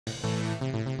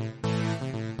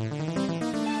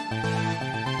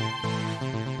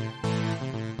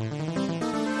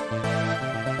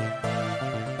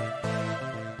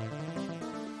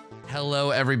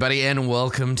Hello, everybody, and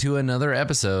welcome to another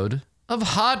episode of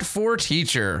Hot for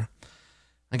Teacher.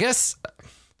 I guess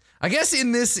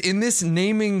in this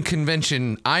naming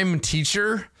convention, I'm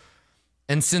teacher,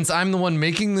 and since I'm the one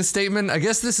making the statement, I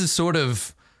guess this is sort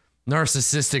of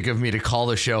narcissistic of me to call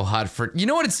the show Hot for. You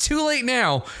know what? It's too late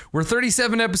now. We're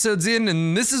 37 episodes in,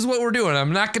 and this is what we're doing.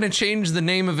 I'm not going to change the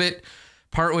name of it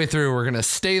partway through. We're going to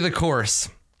stay the course.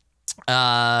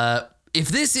 If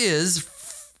this is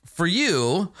for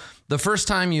you the first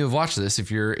time you have watched this, if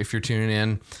you're tuning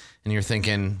in and you're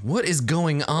thinking, what is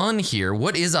going on here?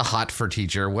 What is a Hot for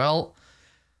Teacher? Well,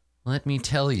 let me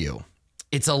tell you.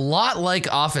 It's a lot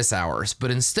like Office Hours, but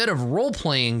instead of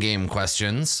role-playing game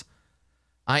questions,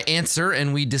 I answer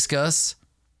and we discuss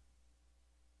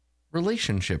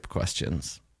relationship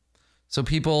questions. So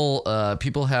people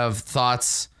have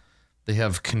thoughts, they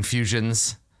have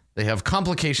confusions, they have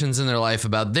complications in their life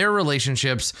about their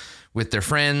relationships with their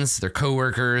friends, their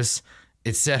coworkers,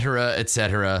 etc.,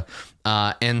 etc.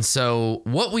 And so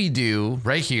what we do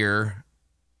right here,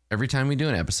 every time we do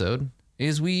an episode,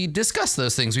 is we discuss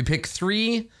those things. We pick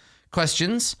 3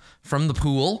 questions from the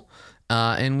pool,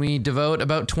 and we devote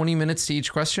about 20 minutes to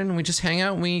each question. And we just hang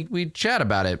out and we chat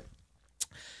about it.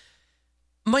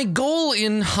 My goal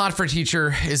in Hot for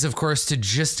Teacher is, of course, to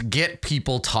just get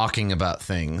people talking about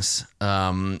things.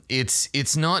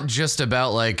 It's not just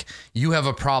about like, you have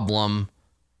a problem,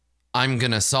 I'm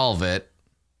gonna solve it.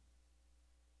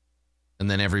 And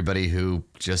then everybody who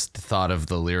just thought of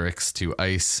the lyrics to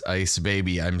Ice, Ice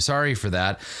Baby, I'm sorry for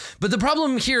that. But the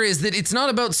problem here is that it's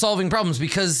not about solving problems,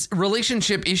 because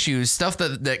relationship issues, stuff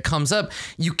that comes up,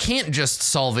 you can't just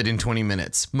solve it in 20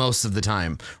 minutes most of the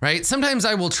time, right? Sometimes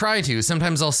I will try to.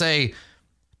 Sometimes I'll say,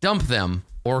 dump them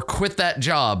or quit that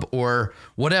job or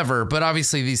whatever. But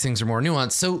obviously these things are more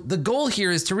nuanced. So the goal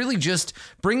here is to really just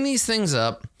bring these things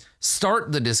up,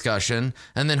 start the discussion,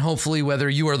 and then hopefully, whether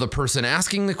you are the person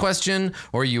asking the question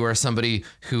or you are somebody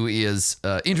who is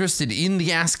interested in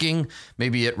the asking,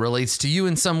 maybe it relates to you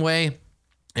in some way,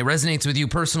 it resonates with you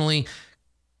personally,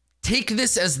 take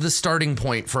this as the starting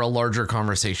point for a larger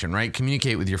conversation, right?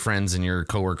 Communicate with your friends and your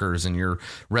coworkers and your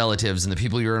relatives and the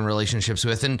people you're in relationships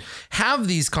with, and have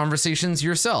these conversations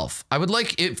yourself. I would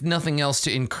like, if nothing else,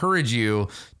 to encourage you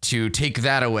to take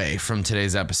that away from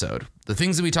today's episode. The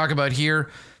things that we talk about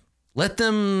here, let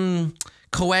them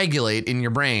coagulate in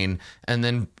your brain and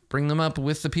then bring them up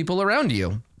with the people around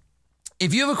you.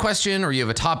 If you have a question or you have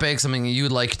a topic, something that you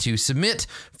would like to submit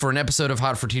for an episode of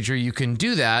Hot for Teacher, you can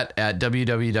do that at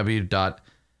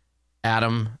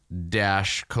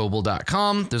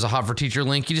www.adam-coble.com. There's a Hot for Teacher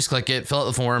link. You just click it, fill out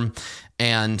the form,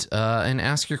 and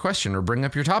ask your question or bring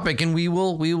up your topic, and we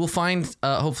will find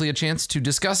hopefully a chance to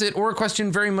discuss it or a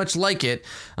question very much like it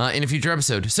in a future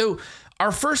episode. So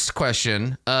our first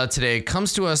question today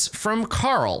comes to us from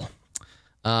Carl.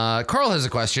 Carl has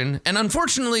a question, and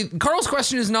unfortunately, Carl's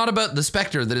question is not about the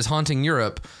specter that is haunting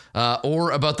Europe or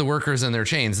about the workers and their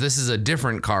chains. This is a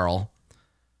different Carl,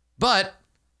 but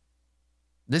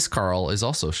this Carl is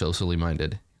also socially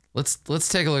minded. Let's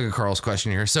take a look at Carl's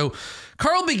question here. So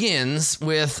Carl begins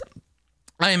with,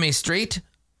 I am a straight,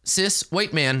 cis,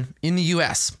 white man in the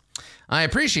US. I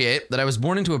appreciate that I was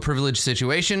born into a privileged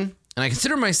situation, and I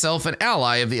consider myself an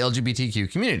ally of the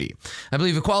LGBTQ community. I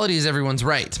believe equality is everyone's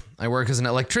right. I work as an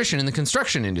electrician in the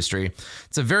construction industry.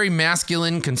 It's a very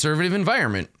masculine, conservative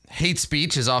environment. Hate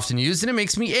speech is often used, and it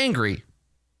makes me angry.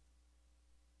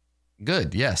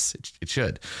 Good, yes, it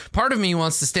should. Part of me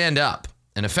wants to stand up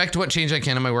and affect what change I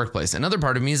can in my workplace. Another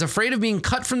part of me is afraid of being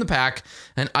cut from the pack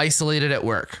and isolated at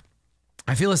work.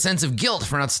 I feel a sense of guilt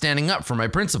for not standing up for my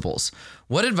principles.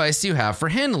 What advice do you have for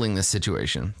handling this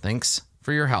situation? Thanks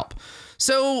for your help.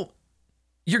 So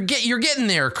you're getting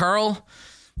there, Carl.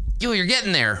 You're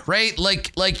getting there, right?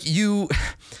 Like you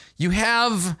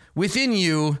have within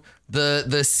you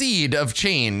the seed of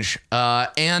change,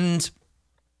 and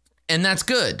that's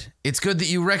good. It's good that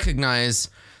you recognize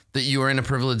that you are in a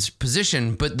privileged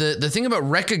position. But the thing about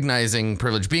recognizing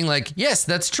privilege, being like, yes,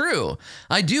 that's true.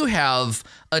 I do have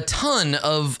a ton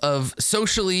of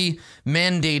socially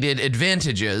mandated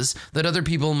advantages that other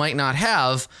people might not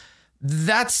have.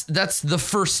 That's the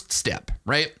first step,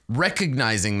 right?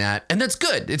 Recognizing that. And that's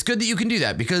good. It's good that you can do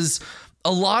that, because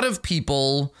a lot of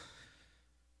people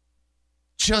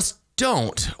just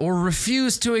don't or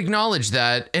refuse to acknowledge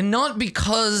that. And not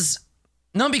because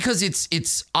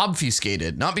it's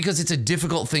obfuscated, not because it's a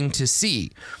difficult thing to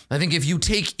see. I think if you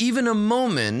take even a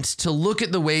moment to look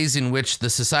at the ways in which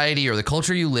the society or the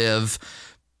culture you live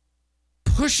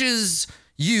pushes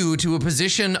you to a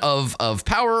position of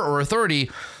power or authority,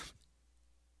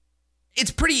 it's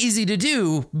pretty easy to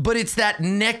do, but it's that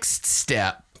next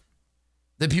step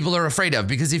that people are afraid of,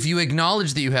 because if you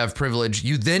acknowledge that you have privilege,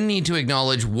 you then need to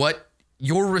acknowledge what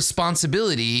your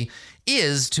responsibility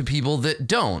is to people that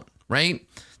don't, right?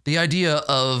 The idea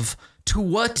of to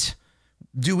what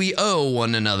do we owe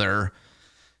one another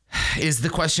is the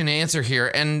question to answer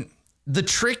here. And the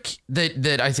trick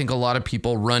that I think a lot of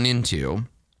people run into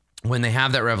when they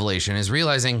have that revelation is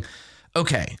realizing,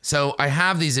 okay, so I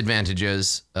have these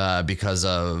advantages because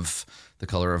of the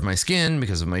color of my skin,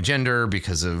 because of my gender,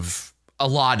 because of a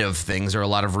lot of things or a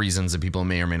lot of reasons that people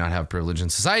may or may not have privilege in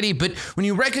society. But when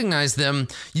you recognize them,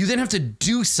 you then have to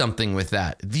do something with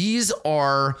that. These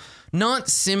are not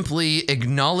simply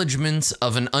acknowledgments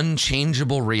of an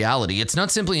unchangeable reality. It's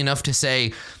not simply enough to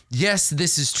say, yes,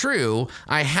 this is true.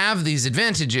 I have these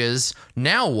advantages.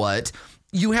 Now what?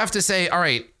 You have to say, all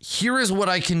right, here is what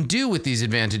I can do with these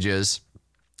advantages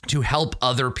to help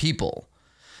other people.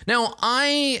 Now,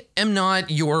 I am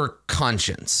not your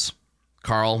conscience,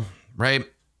 Carl, right?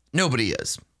 Nobody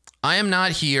is. I am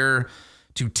not here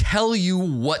to tell you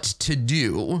what to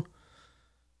do,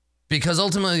 because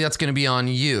ultimately that's going to be on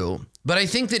you. But I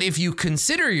think that if you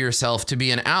consider yourself to be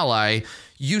an ally,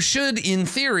 you should, in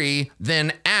theory,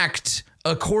 then act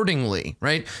accordingly,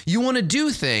 right? You want to do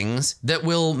things that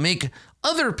will make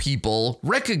other people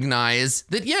recognize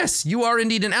that, yes, you are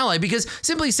indeed an ally, because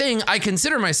simply saying I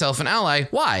consider myself an ally,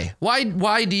 why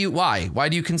do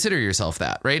you consider yourself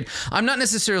that, right? I'm not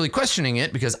necessarily questioning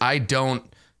it because I don't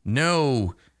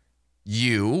know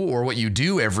you or what you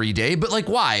do every day, but like,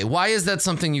 why is that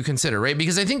something you consider, right?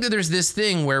 Because I think that there's this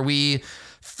thing where we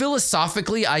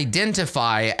philosophically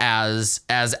identify as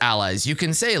allies. You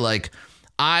can say like,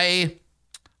 I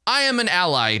am an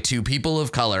ally to people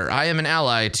of color. I am an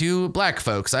ally to black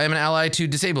folks. I am an ally to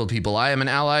disabled people. I am an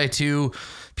ally to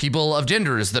people of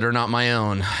genders that are not my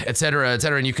own, et cetera, et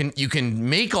cetera. And you can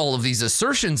make all of these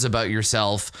assertions about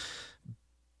yourself,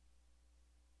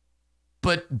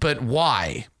 but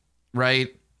why, right?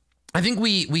 I think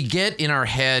we get in our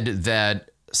head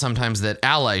that sometimes that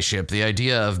allyship, the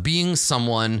idea of being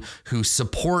someone who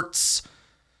supports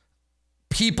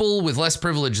people with less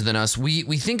privilege than us, we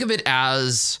think of it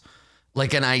as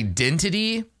like an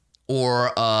identity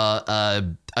or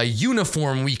a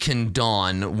uniform we can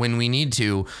don when we need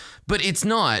to, but it's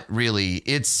not really.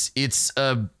 It's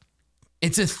a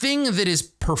thing that is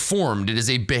performed. It is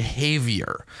a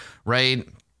behavior, right?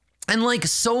 And like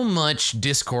so much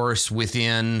discourse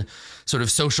within sort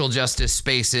of social justice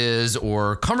spaces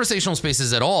or conversational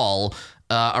spaces at all,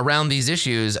 around these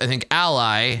issues, I think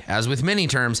ally, as with many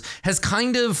terms, has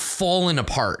kind of fallen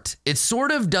apart. It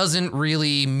sort of doesn't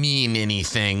really mean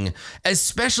anything,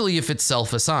 especially if it's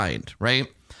self-assigned, right?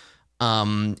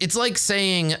 It's like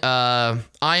saying, I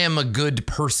am a good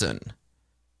person.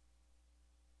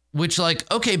 Which like,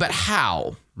 okay, but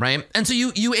how, right? And so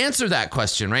you answer that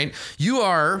question, right? You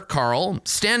are, Carl,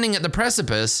 standing at the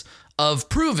precipice of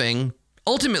proving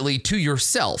ultimately to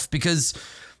yourself, because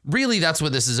really that's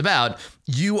what this is about.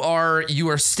 You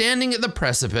are standing at the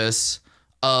precipice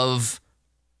of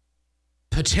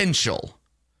potential.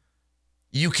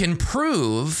 You can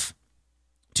prove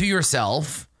to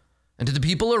yourself and to the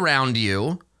people around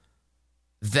you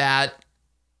that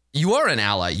you are an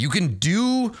ally. You can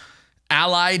do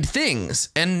allied things.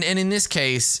 And in this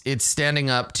case, it's standing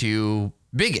up to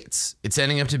bigots. It's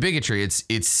standing up to bigotry.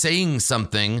 It's saying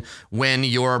something when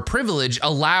your privilege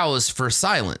allows for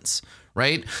silence,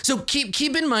 right? So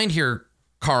keep in mind here,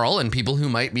 Carl, and people who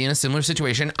might be in a similar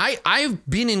situation. I've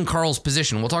been in Carl's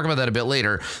position. We'll talk about that a bit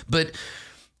later. But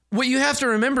what you have to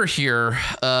remember here,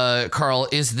 Carl,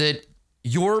 is that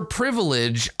your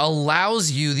privilege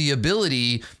allows you the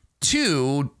ability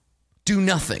to do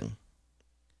nothing.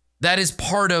 That is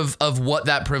part of what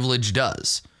that privilege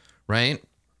does, right?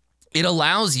 It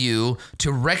allows you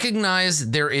to recognize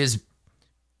there is,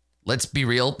 let's be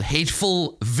real,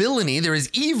 hateful villainy. There is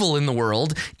evil in the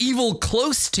world, evil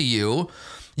close to you.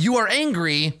 You are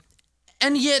angry,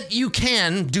 and yet you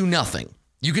can do nothing.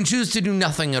 You can choose to do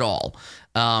nothing at all.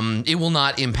 It will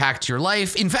not impact your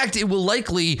life. In fact, it will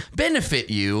likely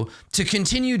benefit you to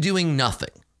continue doing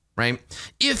nothing, right?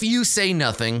 If you say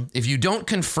nothing, if you don't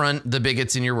confront the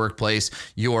bigots in your workplace,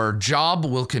 your job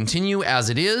will continue as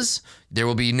it is. There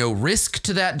will be no risk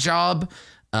to that job.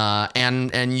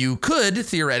 And you could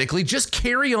theoretically just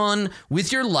carry on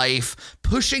with your life,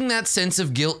 pushing that sense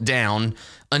of guilt down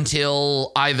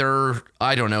until either,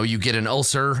 I don't know, you get an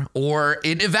ulcer or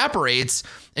it evaporates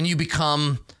and you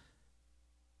become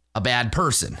a bad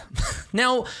person.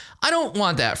 Now, I don't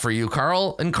want that for you,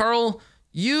 Carl. And Carl,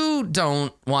 you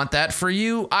don't want that for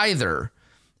you either.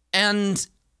 And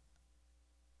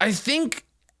I think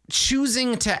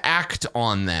choosing to act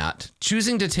on that,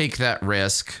 choosing to take that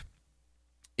risk,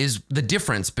 is the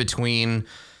difference between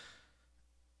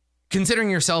considering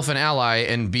yourself an ally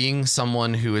and being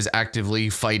someone who is actively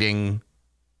fighting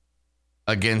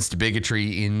against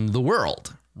bigotry in the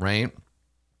world, right?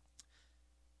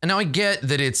 And now I get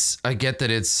that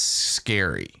it's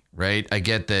scary, right? I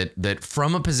get that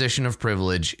from a position of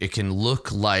privilege, it can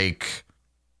look like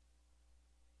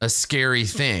a scary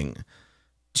thing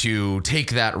to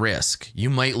take that risk. You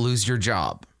might lose your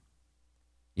job.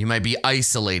 You might be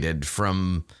isolated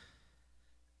from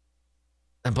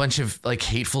a bunch of like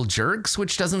hateful jerks,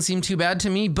 which doesn't seem too bad to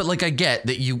me. But like, I get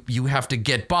that you have to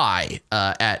get by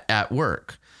at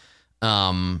work.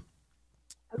 But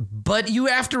you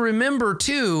have to remember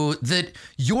too that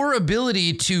your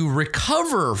ability to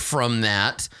recover from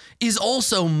that is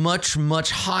also much,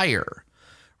 much higher,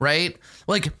 right?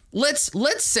 Like let's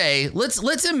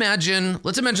imagine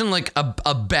like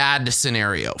a bad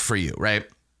scenario for you, right?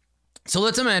 So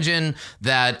let's imagine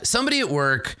that somebody at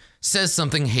work says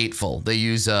something hateful. They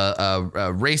use a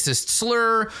racist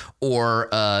slur, or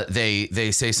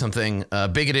they say something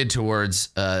bigoted towards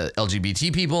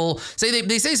LGBT people.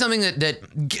 They say something that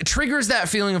triggers that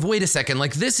feeling of, wait a second,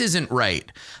 like this isn't right.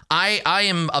 I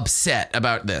am upset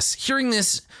about this. Hearing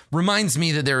this reminds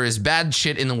me that there is bad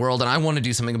shit in the world and I want to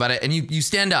do something about it. And you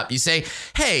stand up, you say,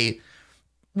 hey,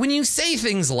 when you say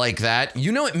things like that, you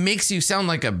know, it makes you sound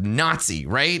like a Nazi,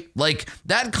 right? Like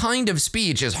that kind of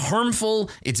speech is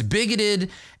harmful, it's bigoted,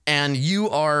 and you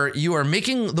are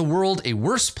making the world a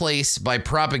worse place by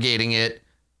propagating it.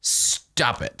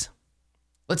 Stop it.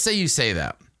 Let's say you say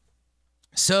that.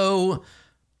 So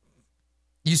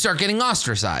you start getting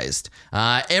ostracized.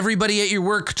 Everybody at your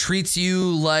work treats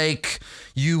you like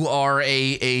you are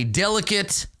a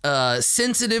delicate,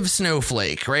 sensitive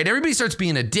snowflake, right? Everybody starts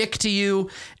being a dick to you,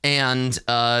 and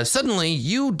suddenly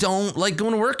you don't like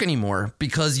going to work anymore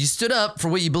because you stood up for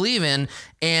what you believe in,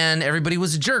 and everybody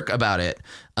was a jerk about it.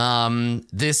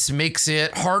 This makes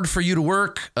it hard for you to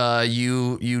work.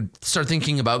 You start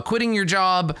thinking about quitting your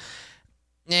job.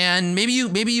 And maybe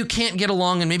you can't get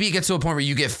along, and maybe it gets to a point where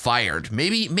you get fired.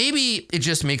 Maybe it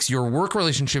just makes your work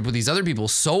relationship with these other people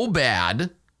so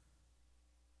bad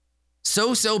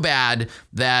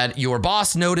that your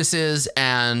boss notices,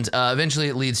 and eventually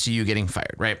it leads to you getting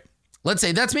fired, right? Let's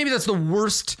say that's the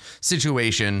worst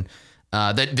situation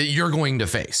that you're going to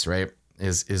face, right?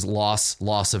 Is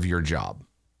loss of your job.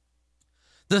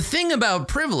 The thing about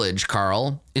privilege,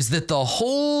 Carl, is that the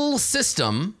whole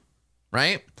system,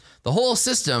 right? The whole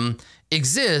system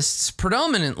exists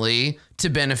predominantly to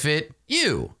benefit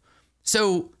you.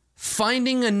 So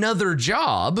finding another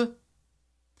job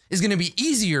is going to be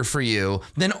easier for you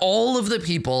than all of the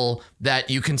people that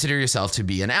you consider yourself to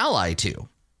be an ally to,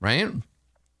 right?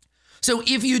 So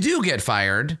if you do get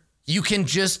fired, you can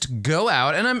just go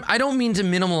out, and I don't mean to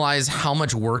minimize how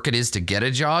much work it is to get a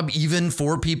job, even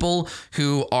for people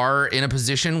who are in a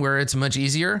position where it's much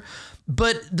easier.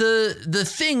 But the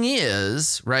thing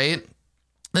is, right?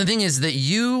 The thing is that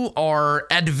you are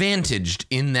advantaged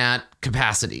in that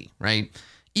capacity, right?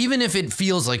 Even if it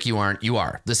feels like you aren't, you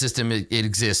are. The system, it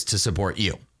exists to support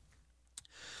you.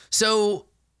 So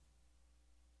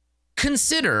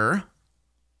consider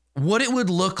what it would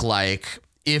look like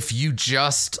if you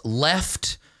just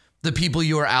left the people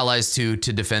you are allies to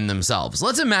defend themselves.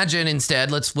 Let's imagine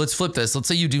instead, let's flip this. Let's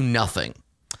say you do nothing.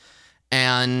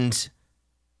 And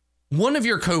one of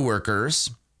your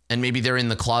coworkers, and maybe they're in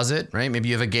the closet, right? Maybe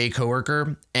you have a gay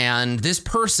coworker, and this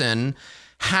person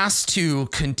has to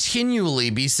continually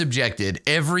be subjected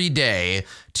every day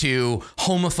to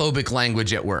homophobic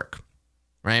language at work,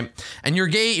 right? And your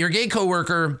gay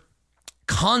coworker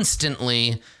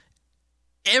constantly,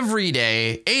 every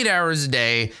day, 8 hours a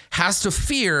day, has to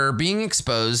fear being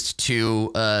exposed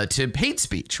to hate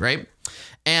speech, right?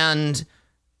 And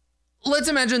let's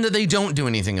imagine that they don't do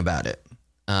anything about it.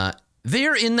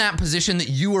 They're in that position that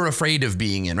you are afraid of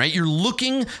being in, right? You're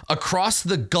looking across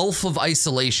the gulf of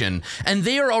isolation, and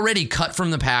they are already cut from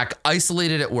the pack,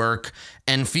 isolated at work,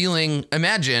 and feeling,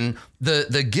 imagine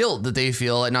the guilt that they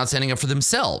feel at not standing up for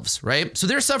themselves, right? So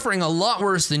they're suffering a lot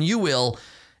worse than you will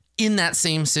in that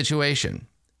same situation.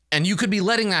 And you could be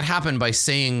letting that happen by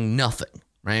saying nothing,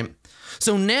 right?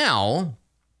 So now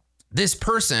this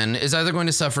person is either going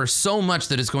to suffer so much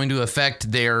that it's going to affect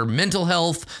their mental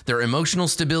health, their emotional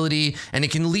stability, and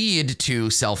it can lead to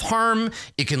self-harm.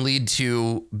 It can lead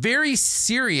to very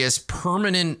serious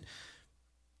permanent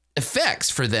effects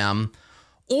for them.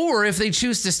 Or if they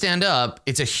choose to stand up,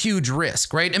 it's a huge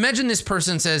risk, right? Imagine this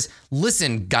person says,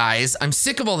 listen, guys, I'm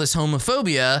sick of all this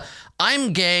homophobia.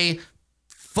 I'm gay.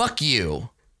 Fuck you.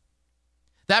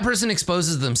 That person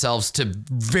exposes themselves to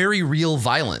very real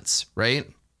violence, right?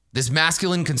 this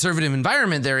masculine conservative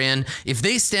environment they're in, if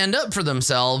they stand up for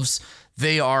themselves,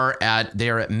 they are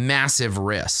at massive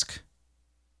risk.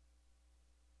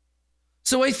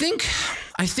 So I think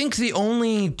the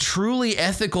only truly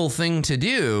ethical thing to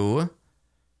do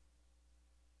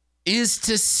is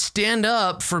to stand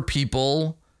up for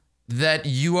people that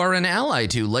you are an ally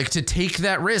to, like to take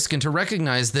that risk and to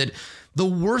recognize that the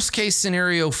worst case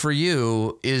scenario for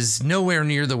you is nowhere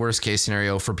near the worst case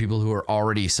scenario for people who are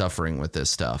already suffering with this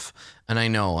stuff. And I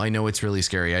know it's really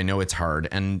scary. I know it's hard.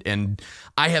 And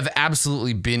I have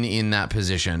absolutely been in that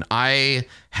position. I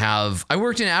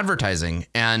worked in advertising,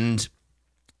 and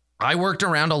I worked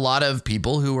around a lot of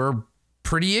people who were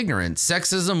pretty ignorant.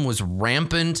 Sexism was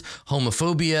rampant,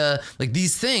 homophobia, like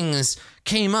these things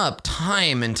came up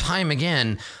time and time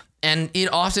again. And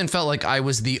it often felt like I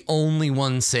was the only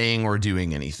one saying or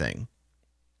doing anything.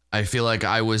 I feel like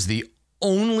I was the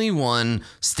only one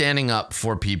standing up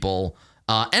for people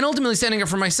and ultimately standing up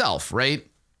for myself, right?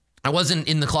 I wasn't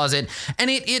in the closet,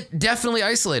 and it definitely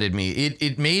isolated me.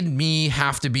 It made me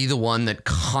have to be the one that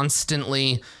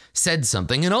constantly said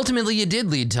something, and ultimately it did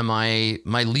lead to my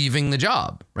leaving the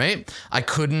job, right? I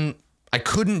couldn't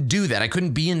do that. I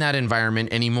couldn't be in that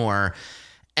environment anymore.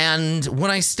 And when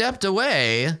I stepped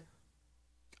away,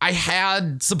 I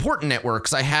had support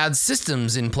networks. I had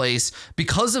systems in place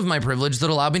because of my privilege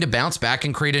that allowed me to bounce back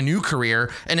and create a new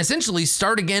career and essentially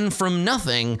start again from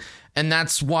nothing. And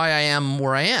that's why I am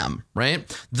where I am, right?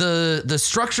 The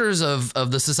structures of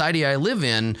the society I live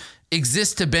in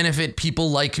exist to benefit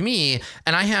people like me.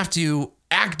 And I have to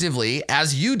actively,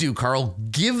 as you do, Carl,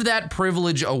 give that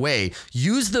privilege away.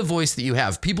 Use the voice that you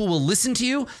have. People will listen to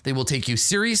you. They will take you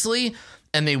seriously.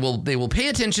 And they will pay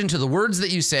attention to the words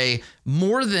that you say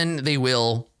more than they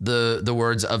will the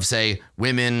words of, say,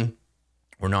 women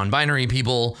or non-binary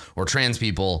people or trans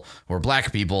people or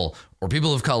black people or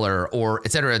people of color or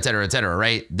et cetera, et cetera, et cetera,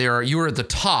 right? You are at the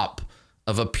top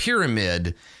of a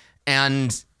pyramid,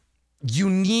 and you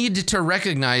need to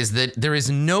recognize that there is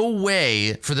no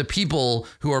way for the people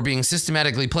who are being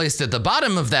systematically placed at the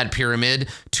bottom of that pyramid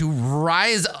to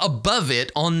rise above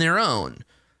it on their own,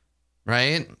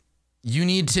 right? You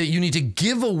need to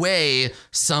give away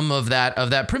some of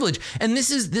that privilege. And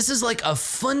this is like a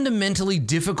fundamentally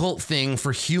difficult thing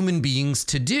for human beings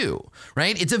to do,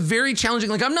 right? It's a very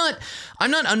challenging, like I'm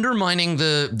not undermining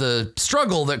the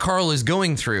struggle that Carl is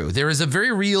going through. There is a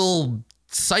very real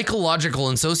psychological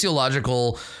and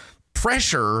sociological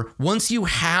pressure once you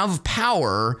have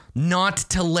power not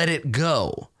to let it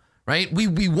go. Right?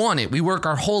 We want it. We work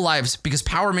our whole lives because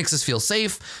power makes us feel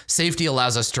safe. Safety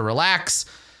allows us to relax.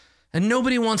 And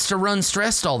nobody wants to run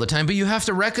stressed all the time, but you have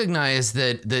to recognize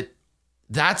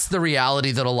that's the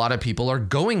reality that a lot of people are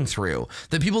going through.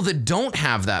 The people that don't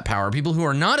have that power, people who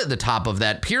are not at the top of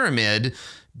that pyramid,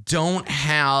 don't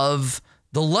have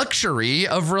the luxury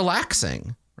of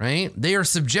relaxing, right? They are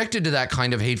subjected to that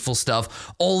kind of hateful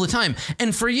stuff all the time.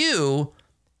 And for you,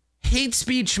 hate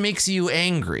speech makes you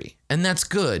angry, and that's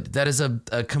good. That is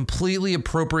a completely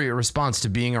appropriate response to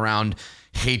being around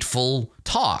hateful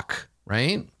talk,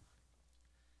 right?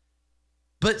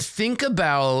 But think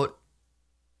about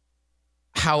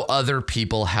how other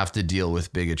people have to deal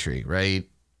with bigotry, right?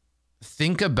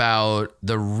 Think about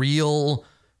the real,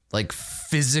 like,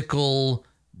 physical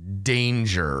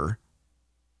danger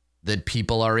that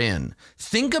people are in.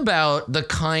 Think about the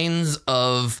kinds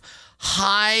of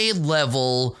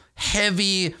high-level,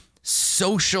 heavy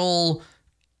social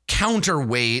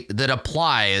counterweight that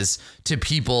applies to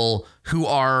people who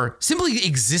are simply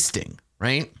existing,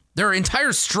 right? There are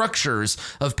entire structures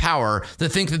of power that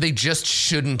think that they just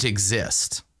shouldn't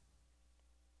exist.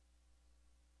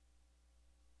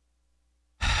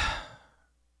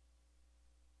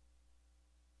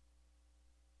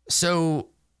 So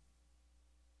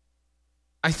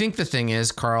I think the thing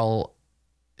is, Carl,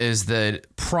 is that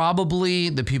probably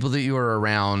the people that you are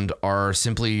around are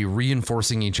simply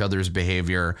reinforcing each other's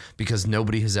behavior because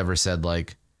nobody has ever said,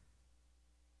 like,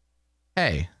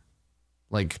 hey,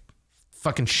 like,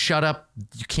 fucking shut up.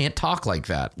 You can't talk like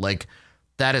that. Like,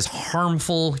 that is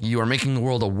harmful. You are making the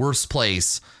world a worse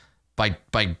place by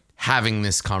having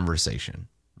this conversation,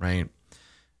 right?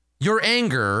 Your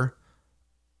anger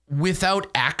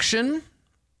without action,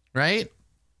 right?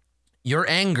 Your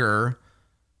anger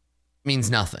means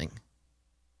nothing.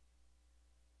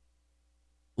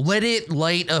 Let it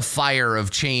light a fire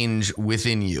of change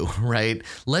within you, right?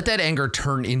 Let that anger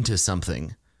turn into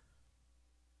something.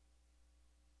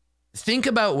 Think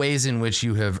about ways in which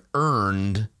you have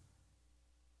earned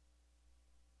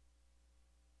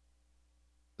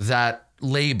that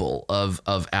label of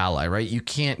ally, right? You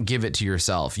can't give it to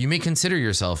yourself. You may consider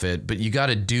yourself it, but you got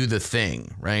to do the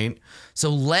thing, right? So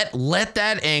let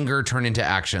that anger turn into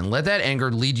action. Let that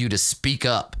anger lead you to speak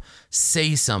up,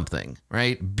 say something,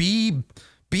 right? Be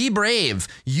brave.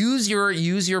 Use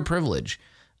your privilege.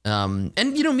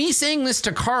 And you know, me saying this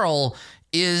to Carl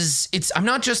I'm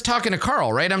not just talking to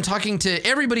Carl, right? I'm talking to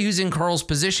everybody who's in Carl's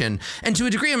position. And to a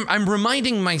degree, I'm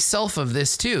reminding myself of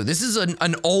this too. This is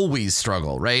an always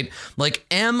struggle, right? Like,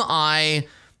 am I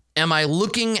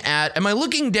looking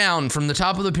down from the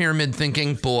top of the pyramid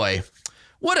thinking, boy,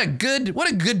 what a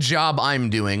good job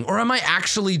I'm doing? Or am I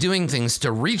actually doing things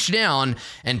to reach down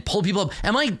and pull people up?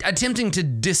 Am I attempting to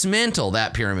dismantle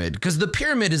that pyramid? Because the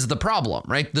pyramid is the problem,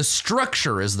 right? The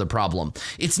structure is the problem.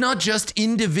 It's not just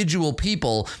individual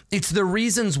people. It's the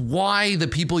reasons why the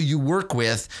people you work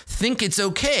with think it's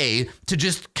okay to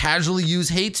just casually use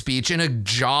hate speech in a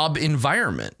job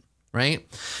environment, right?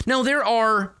 Now, there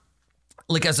are,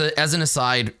 like, as an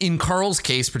aside, in Carl's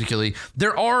case particularly,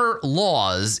 there are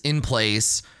laws in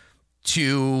place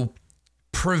to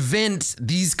prevent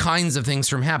these kinds of things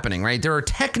from happening, right? There are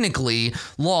technically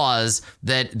laws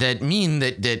that mean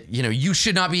that you know, you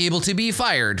should not be able to be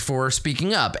fired for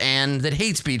speaking up, and that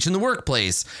hate speech in the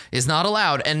workplace is not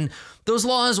allowed. And those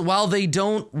laws, while they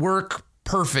don't work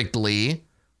perfectly,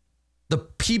 the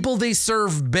people they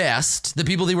serve best, the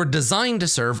people they were designed to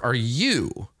serve, are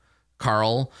you,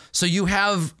 Carl. So you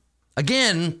have,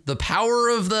 again, the power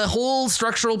of the whole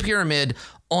structural pyramid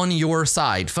on your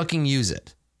side. Fucking use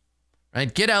it,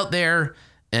 right? Get out there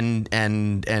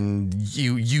and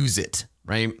you use it,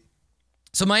 right?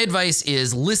 So my advice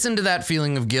is listen to that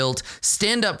feeling of guilt,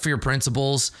 stand up for your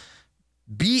principles,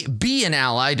 be an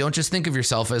ally. Don't just think of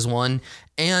yourself as one,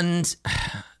 and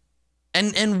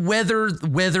weather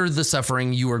the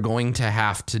suffering you are going to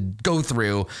have to go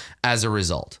through as a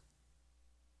result.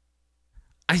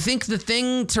 I think the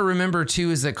thing to remember too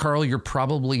is that, Carl, you're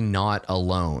probably not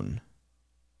alone.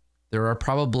 There are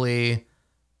probably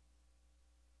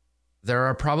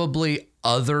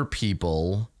other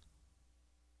people.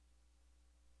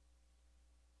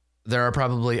 There are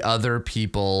probably other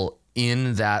people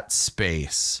in that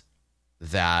space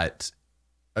that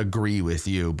agree with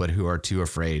you, but who are too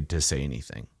afraid to say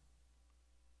anything.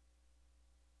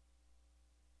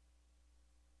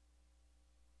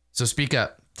 So speak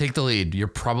up. Take the lead. You're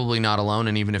probably not alone.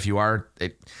 And even if you are,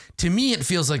 to me, it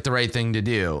feels like the right thing to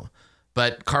do.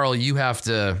 But Carl, you have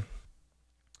to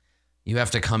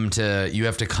come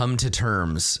to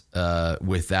terms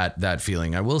with that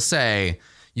feeling. I will say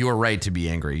you are right to be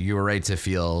angry. You are right to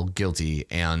feel guilty.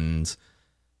 And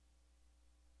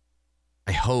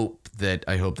I hope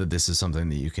that this is something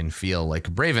that you can feel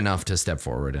like brave enough to step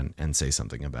forward and say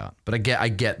something about. But I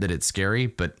get that it's scary,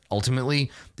 but ultimately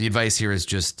the advice here is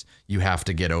just, you have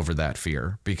to get over that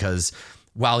fear, because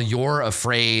while you're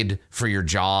afraid for your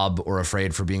job or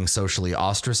afraid for being socially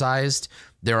ostracized,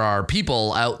 there are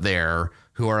people out there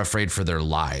who are afraid for their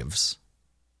lives.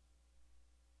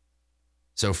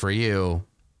 So for you,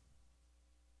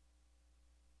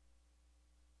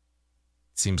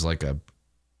 it seems like a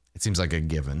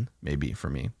given, maybe, for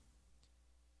me.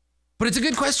 But it's a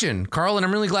good question, Carl, and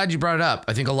I'm really glad you brought it up.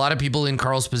 I think a lot of people in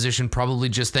Carl's position probably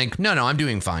just think, no, I'm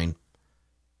doing fine.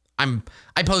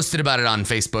 I posted about it on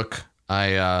Facebook.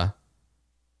 I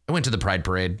went to the Pride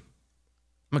Parade.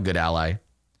 I'm a good ally.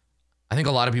 I think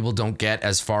a lot of people don't get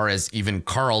as far as even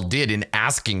Carl did in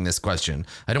asking this question.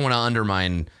 I don't want to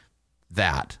undermine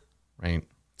that, right?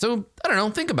 So, I don't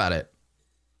know, think about it.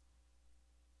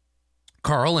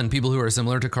 Carl and people who are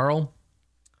similar to Carl,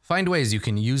 find ways you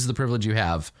can use the privilege you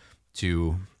have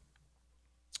to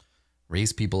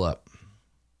raise people up.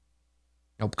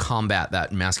 Help combat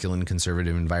that masculine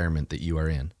conservative environment that you are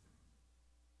in.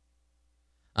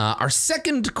 Our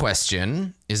second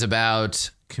question is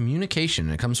about communication.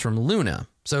 It comes from Luna.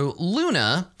 So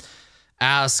Luna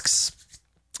asks,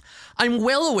 I'm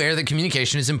well aware that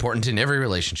communication is important in every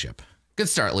relationship. Good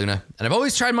start, Luna. And I've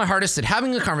always tried my hardest at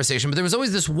having a conversation, but there was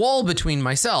always this wall between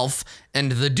myself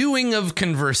and the doing of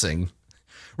conversing.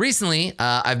 Recently,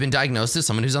 I've been diagnosed as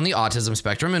someone who's on the autism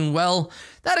spectrum, and well,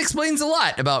 that explains a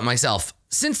lot about myself.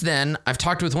 Since then, I've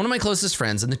talked with one of my closest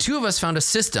friends, and the two of us found a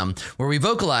system where we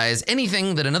vocalize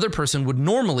anything that another person would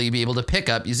normally be able to pick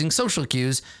up using social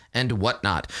cues and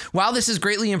whatnot. While this has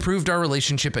greatly improved our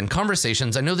relationship and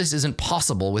conversations, I know this isn't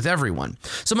possible with everyone.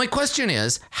 So my question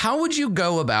is, how would you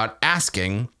go about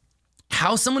asking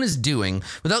how someone is doing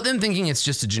without them thinking it's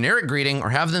just a generic greeting,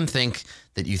 or have them think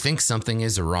that you think something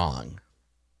is wrong?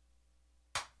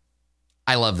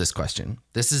 I love this question.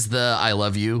 This is the I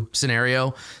love you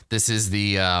scenario. This is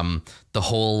the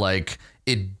whole, like,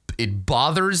 it it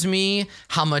bothers me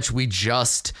how much we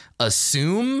just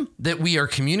assume that we are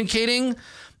communicating.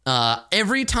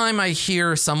 Every time I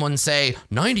hear someone say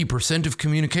 90% of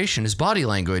communication is body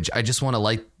language, I just want to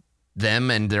light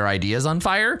them and their ideas on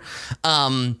fire.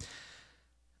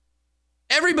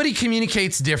 Everybody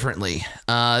communicates differently.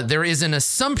 There is an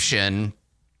assumption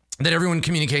that everyone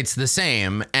communicates the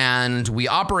same, and we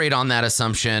operate on that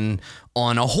assumption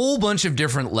on a whole bunch of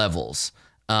different levels.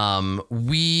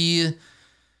 We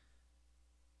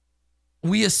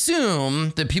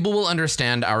assume that people will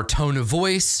understand our tone of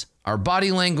voice, our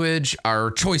body language,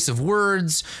 our choice of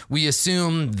words. We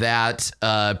assume that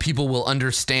people will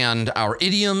understand our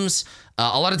idioms.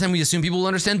 A lot of time we assume people will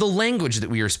understand the language that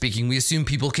we are speaking. We assume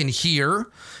people can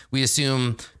hear. We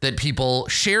assume that people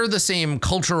share the same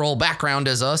cultural background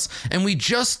as us, and we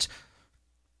just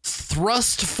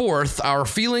thrust forth our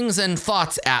feelings and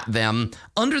thoughts at them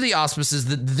under the auspices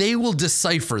that they will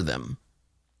decipher them.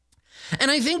 And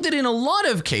I think that in a lot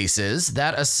of cases,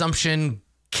 that assumption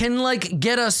can like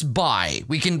get us by.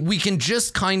 We can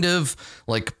just kind of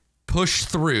like push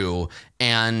through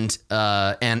and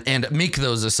make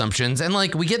those assumptions, and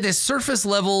like we get this surface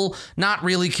level, not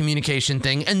really communication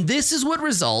thing. And this is what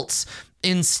results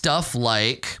in stuff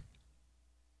like,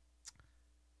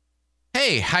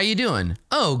 hey, how you doing?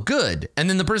 Oh, good. And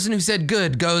then the person who said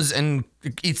good goes and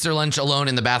eats their lunch alone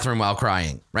in the bathroom while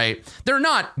crying, right? They're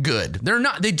not good.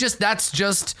 That's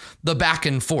just the back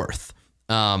and forth.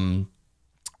 And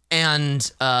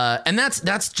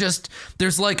that's just,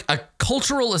 there's like a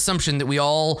cultural assumption that we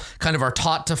all kind of are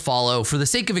taught to follow for the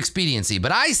sake of expediency.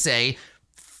 But I say,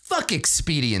 fuck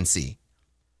expediency.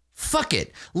 Fuck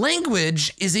it.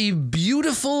 Language is a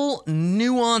beautiful,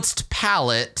 nuanced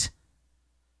palette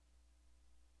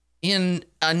in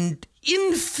an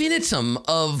infinitum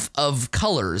of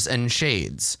colors and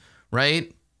shades,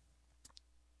 right?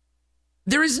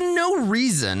 There is no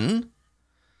reason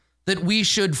that we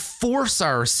should force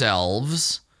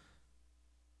ourselves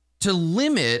to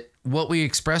limit what we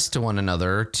express to one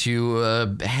another to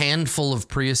a handful of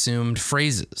pre-assumed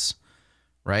phrases,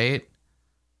 right?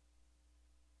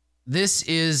 This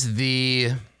is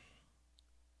the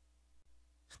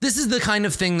kind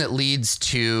of thing that leads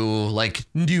to like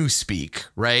newspeak,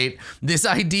 right? This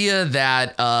idea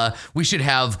that we should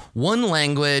have one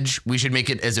language, we should make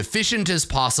it as efficient as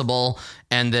possible,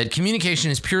 and that communication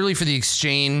is purely for the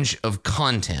exchange of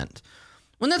content.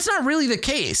 When that's not really the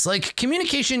case. Like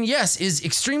communication, yes, is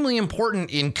extremely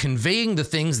important in conveying the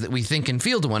things that we think and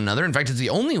feel to one another. In fact, it's the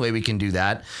only way we can do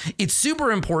that. It's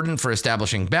super important for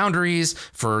establishing boundaries,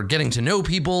 for getting to know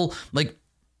people. Like,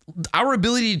 our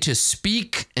ability to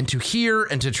speak and to hear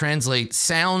and to translate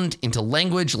sound into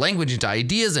language into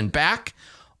ideas and back,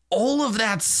 all of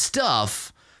that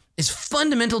stuff is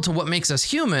fundamental to what makes us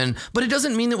human, but it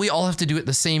doesn't mean that we all have to do it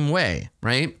the same way,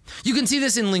 right? You can see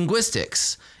this in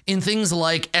linguistics, in things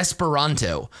like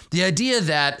Esperanto. The idea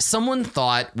that someone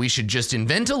thought we should just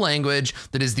invent a language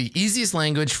that is the easiest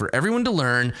language for everyone to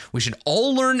learn. We should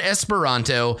all learn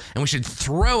Esperanto, and we should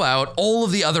throw out all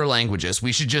of the other languages.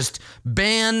 We should just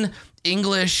ban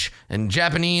English and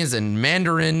Japanese and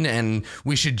Mandarin, and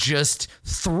we should just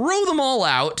throw them all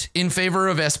out in favor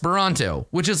of Esperanto,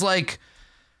 which is like,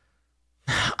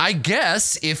 I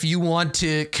guess if you want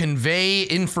to convey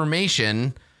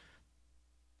information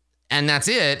and that's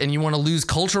it, and you want to lose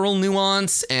cultural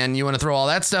nuance and you want to throw all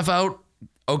that stuff out,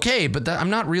 okay, but I'm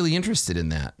not really interested in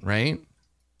that, right?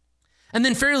 And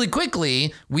then fairly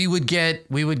quickly, we would get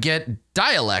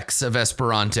dialects of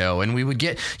Esperanto, and we would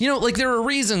get, like there are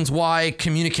reasons why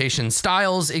communication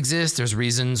styles exist. There's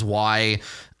reasons why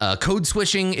code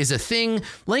switching is a thing.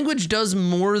 Language does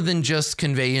more than just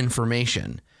convey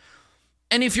information.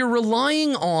 And if you're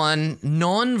relying on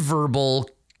nonverbal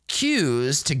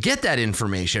cues to get that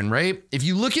information, right? If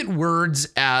you look at words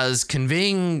as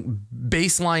conveying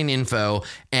baseline info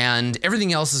and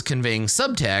everything else is conveying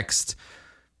subtext,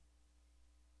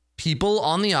 people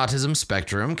on the autism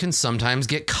spectrum can sometimes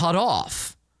get cut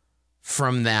off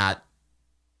from that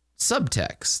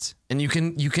subtext, and you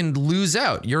can lose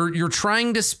out. You're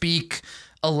trying to speak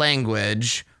a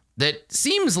language that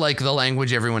seems like the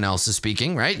language everyone else is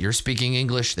speaking, right? You're speaking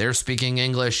English, they're speaking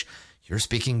English. You're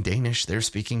speaking Danish, they're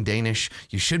speaking Danish.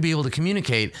 You should be able to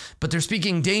communicate, but they're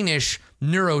speaking Danish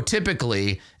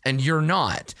neurotypically, and you're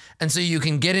not. And so you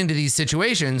can get into these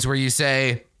situations where you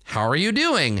say, how are you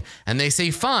doing? And they say,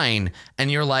 fine.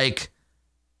 And you're like,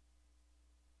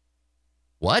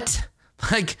 what?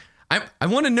 Like, I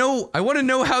want to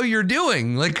know how you're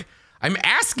doing. Like, I'm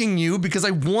asking you because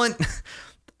I want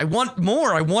I want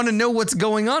more. I want to know what's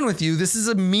going on with you. This is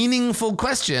a meaningful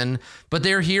question, but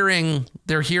they're hearing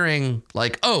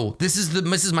like, oh, this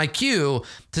is my cue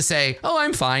to say, oh,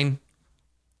 I'm fine.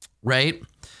 Right?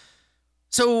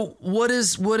 So what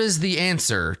is the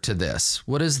answer to this?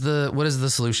 What is the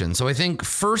solution? So I think,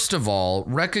 first of all,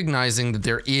 recognizing that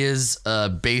there is a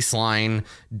baseline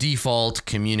default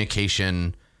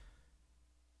communication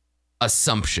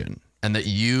assumption and that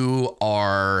you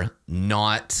are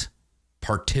not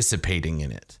participating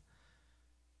in it.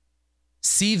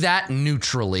 See that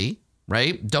neutrally,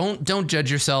 right? Don't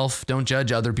judge yourself. Don't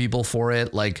judge other people for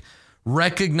it. Like,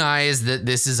 recognize that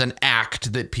this is an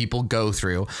act that people go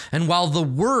through. And while the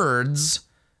words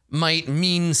might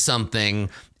mean something,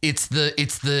 it's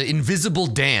the invisible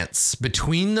dance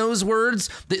between those words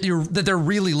that they're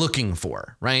really looking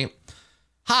for, right?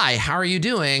 Hi, how are you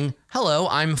doing? Hello,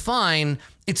 I'm fine.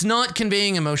 It's not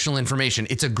conveying emotional information.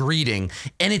 It's a greeting.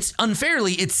 And it's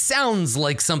unfairly, it sounds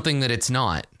like something that it's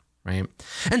not, right?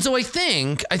 And so I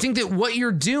think that what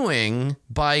you're doing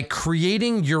by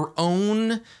creating your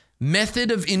own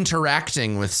method of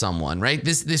interacting with someone, right?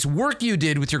 This work you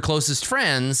did with your closest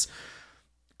friends,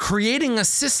 creating a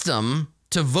system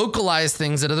to vocalize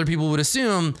things that other people would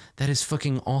assume, that is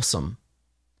fucking awesome.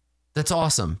 That's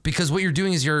awesome, because what you're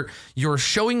doing is you're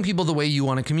showing people the way you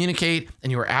want to communicate,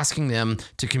 and you're asking them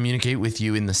to communicate with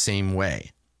you in the same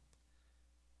way.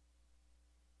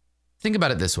 Think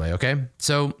about it this way, okay?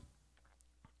 So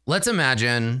let's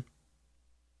imagine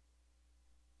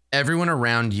everyone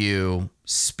around you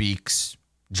speaks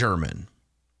German.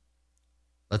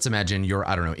 Let's imagine you're,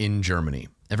 I don't know, in Germany.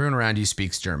 Everyone around you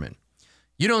speaks German.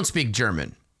 You don't speak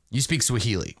German. You speak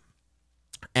Swahili.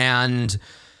 And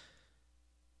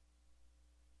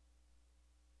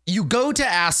you go to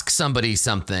ask somebody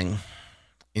something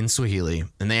in Swahili,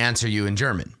 and they answer you in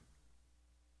German.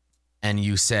 And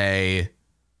you say,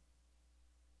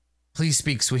 please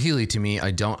speak Swahili to me.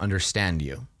 I don't understand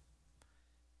you.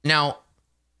 Now,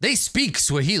 they speak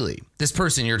Swahili, this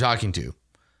person you're talking to.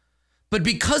 But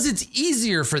because it's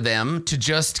easier for them to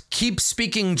just keep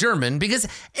speaking German, because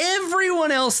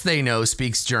everyone else they know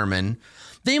speaks German,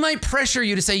 they might pressure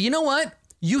you to say, you know what?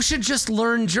 You should just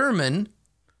learn German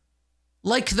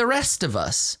like the rest of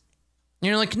us. And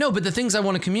you're like, no, but the things I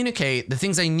want to communicate, the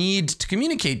things I need to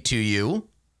communicate to you,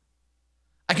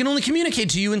 I can only communicate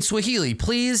to you in Swahili.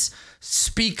 Please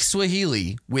speak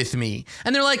Swahili with me.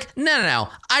 And they're like, no,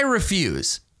 I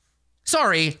refuse.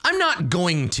 Sorry, I'm not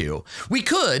going to. We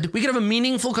could have a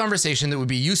meaningful conversation that would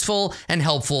be useful and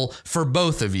helpful for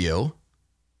both of you,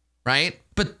 right?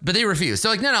 But they refuse.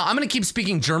 They're like, no, I'm going to keep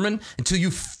speaking German until you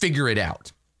figure it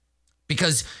out.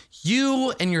 Because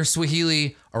you and your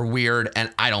Swahili are weird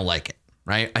and I don't like it,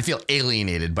 right? I feel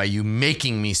alienated by you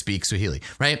making me speak Swahili,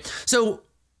 right? So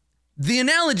the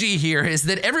analogy here is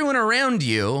that everyone around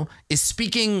you is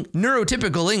speaking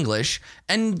neurotypical English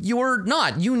and you're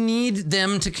not. You need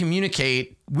them to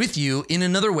communicate with you in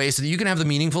another way so that you can have the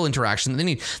meaningful interaction that they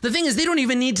need. The thing is, they don't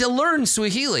even need to learn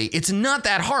Swahili. It's not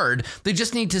that hard. They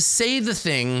just need to say the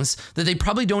things that they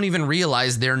probably don't even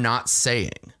realize they're not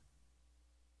saying.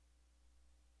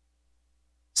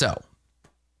 So,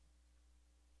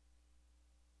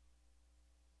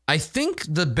 I think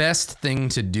the best thing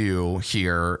to do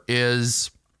here is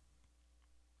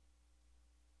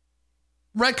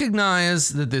recognize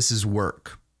that this is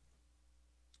work,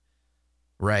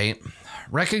 right?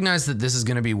 Recognize that this is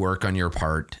going to be work on your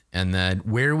part, and that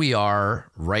where we are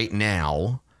right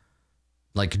now,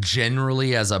 like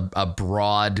generally as a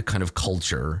broad kind of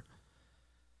culture,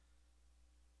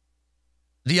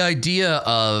 the idea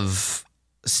of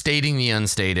stating the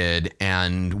unstated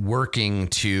and working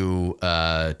to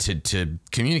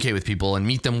communicate with people and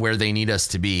meet them where they need us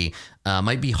to be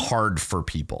might be hard for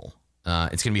people.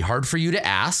 It's going to be hard for you to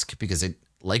ask because it,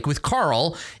 like with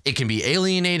Carl, it can be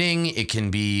alienating. It can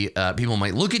be people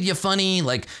might look at you funny.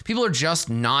 Like, people are just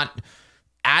not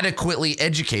adequately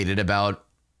educated about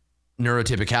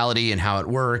neurotypicality and how it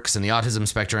works and the autism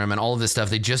spectrum and all of this stuff.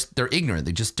 They're ignorant.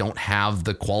 They just don't have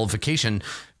the qualification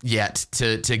yet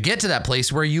to get to that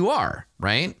place where you are,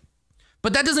 right?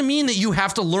 But that doesn't mean that you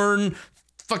have to learn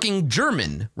fucking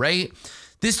German, right?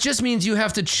 This just means you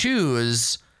have to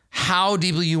choose how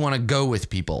deeply you want to go with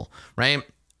people, right?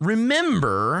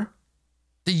 Remember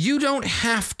that you don't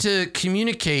have to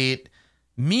communicate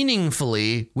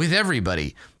meaningfully with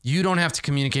everybody. You don't have to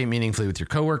communicate meaningfully with your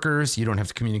coworkers. You don't have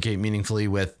to communicate meaningfully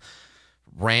with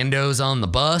randos on the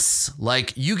bus.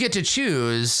 Like, you get to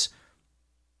choose.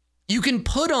 You can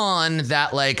put on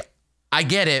that, like, I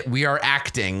get it, we are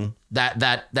acting,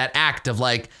 that act of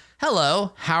like,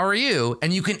 hello, how are you?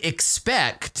 And you can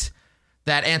expect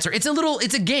that answer. It's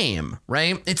a game,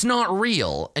 right? It's not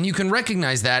real. And you can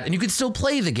recognize that and you can still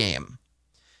play the game.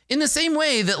 In the same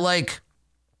way that like,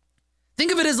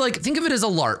 think of it as a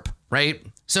LARP, right?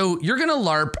 So you're going to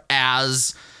LARP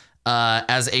as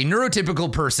a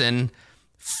neurotypical person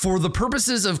for the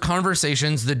purposes of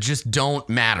conversations that just don't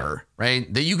matter,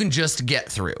 right? That you can just get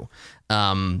through.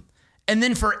 And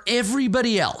then for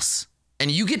everybody else, and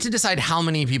you get to decide how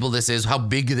many people this is, how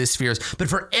big this sphere is, but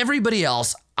for everybody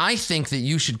else, I think that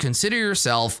you should consider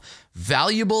yourself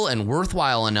valuable and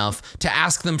worthwhile enough to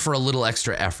ask them for a little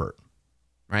extra effort,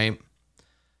 right?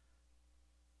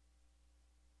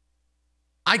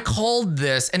 I called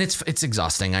this, and it's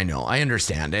exhausting. I know, I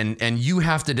understand. And you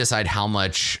have to decide how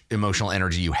much emotional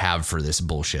energy you have for this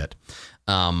bullshit.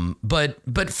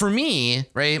 But for me,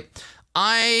 right,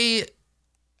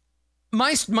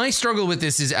 my struggle with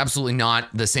this is absolutely not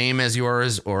the same as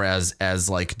yours or as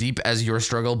like deep as your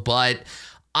struggle, but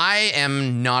I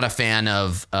am not a fan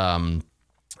of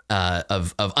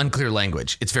unclear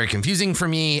language. It's very confusing for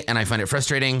me and I find it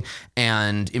frustrating,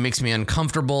 and it makes me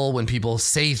uncomfortable when people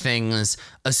say things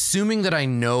assuming that I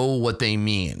know what they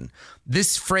mean.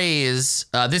 This phrase,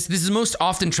 this is most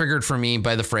often triggered for me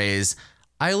by the phrase,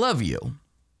 I love you.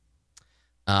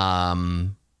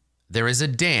 There is a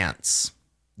dance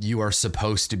you are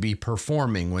supposed to be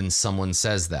performing when someone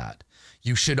says that.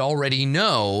 You should already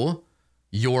know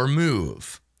your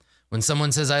move. When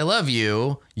someone says, I love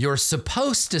you, you're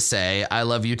supposed to say, I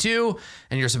love you too,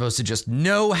 and you're supposed to just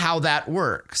know how that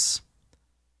works.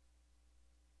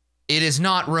 It is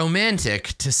not romantic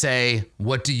to say,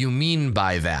 what do you mean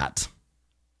by that?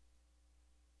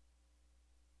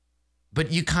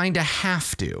 But you kind of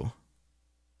have to.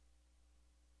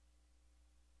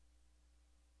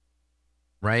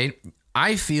 Right?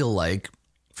 I feel like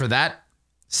for that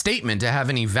statement to have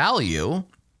any value,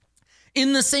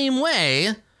 in the same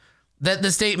way that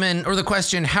the statement or the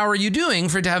question, how are you doing,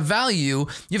 for it to have value,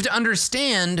 you have to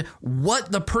understand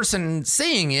what the person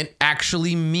saying it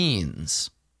actually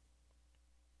means.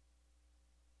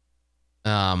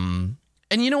 And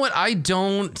you know what?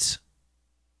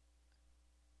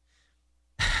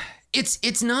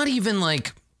 It's not even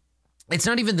like, it's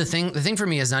not even the thing for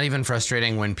me is not even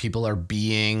frustrating when people are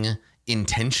being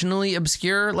intentionally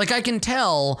obscure. Like I can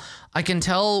tell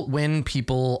when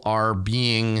people are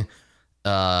being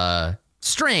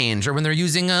strange, or when they're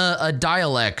using a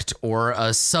dialect or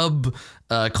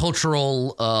a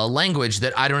cultural language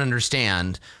that I don't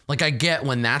understand. Like I get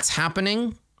when that's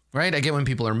happening, right? I get when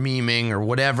people are memeing or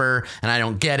whatever, and I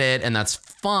don't get it, and that's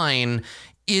fine.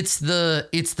 It's the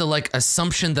like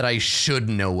assumption that I should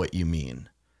know what you mean.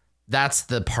 That's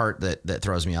the part that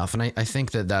throws me off. And I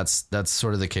think that's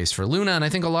sort of the case for Luna. And I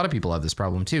think a lot of people have this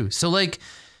problem too. So like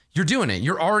you're doing it,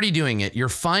 you're already doing it. You're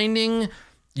finding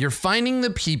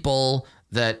the people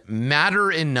that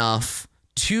matter enough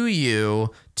to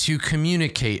you to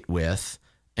communicate with,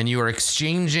 and you are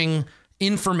exchanging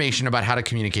information about how to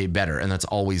communicate better. And that's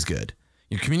always good.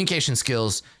 Your communication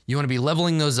skills, you want to be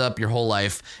leveling those up your whole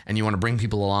life, and you want to bring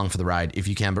people along for the ride if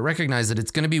you can, but recognize that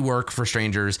it's going to be work for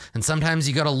strangers. And sometimes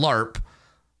you got to LARP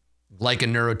like a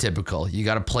neurotypical. You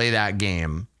got to play that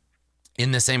game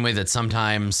in the same way that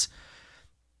sometimes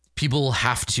people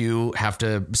have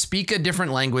to speak a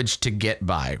different language to get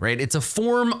by, right? It's a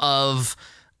form of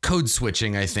code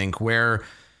switching, I think, where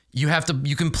you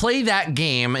can play that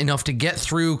game enough to get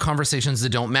through conversations that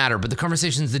don't matter, but the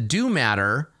conversations that do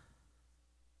matter,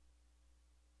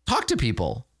 talk to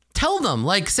people, tell them,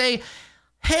 like say,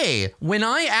 hey, when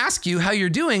I ask you how you're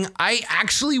doing, I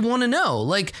actually want to know.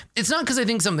 Like, it's not because I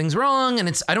think something's wrong,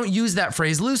 and I don't use that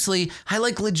phrase loosely. I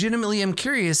like legitimately am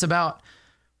curious about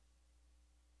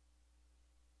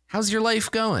how's your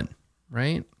life going,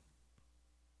 right?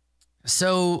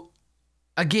 So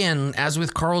again, as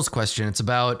with Carl's question, it's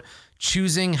about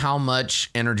choosing how much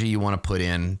energy you want to put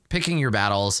in, picking your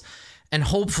battles, and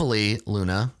hopefully,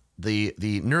 Luna, the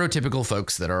neurotypical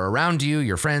folks that are around you,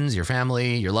 your friends, your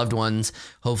family, your loved ones,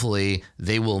 hopefully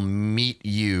they will meet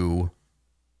you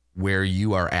where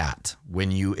you are at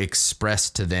when you express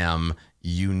to them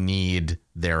you need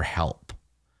their help.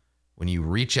 When you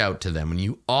reach out to them, when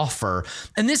you offer,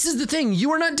 and this is the thing,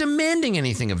 you are not demanding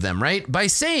anything of them, right? By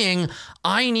saying,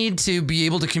 I need to be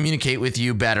able to communicate with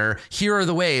you better, here are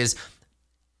the ways.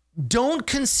 Don't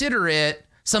consider it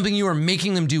something you are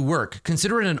making them do work.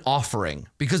 Consider it an offering,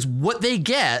 because what they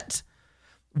get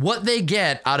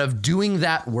out of doing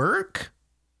that work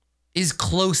is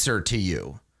closer to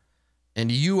you.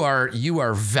 And you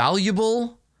are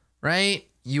valuable, right?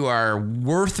 You are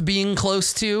worth being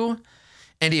close to.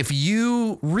 And if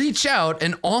you reach out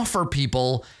and offer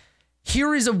people,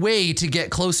 here is a way to get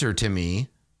closer to me,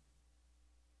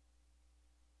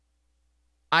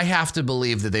 I have to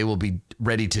believe that they will be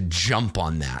ready to jump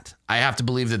on that. I have to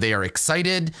believe that they are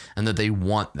excited and that they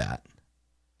want that.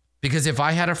 Because if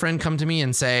I had a friend come to me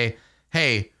and say,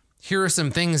 hey, here are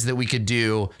some things that we could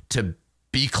do to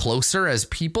be closer as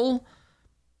people,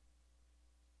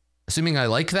 assuming I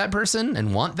like that person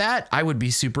and want that, I would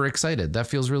be super excited. That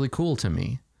feels really cool to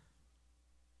me.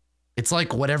 It's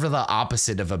like whatever the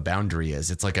opposite of a boundary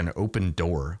is. It's like an open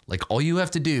door. Like all you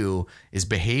have to do is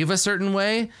behave a certain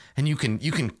way and you can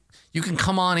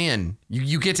come on in.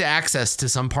 You get to access to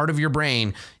some part of your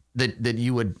brain that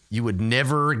you would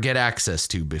never get access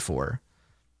to before.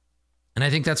 And I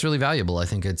think that's really valuable. I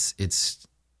think it's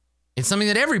something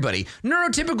that everybody,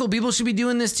 neurotypical people, should be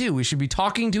doing this too. We should be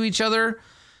talking to each other,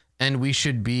 and we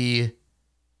should be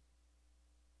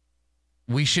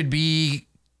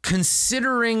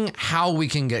considering how we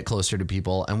can get closer to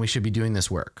people, and we should be doing this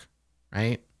work,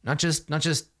 right? Not just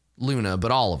Luna,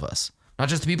 but all of us. Not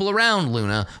just the people around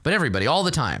Luna, but everybody, all the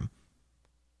time.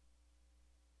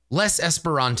 Less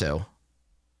Esperanto,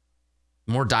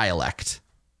 more dialect,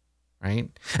 right?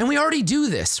 And we already do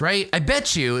this, right? I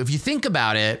bet you, if you think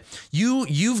about it,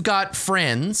 you've got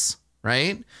friends,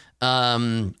 right?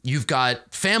 You've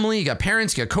got family, you got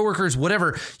parents, you got coworkers,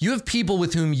 whatever. You have people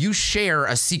with whom you share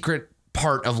a secret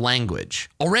part of language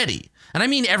already. And I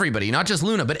mean everybody, not just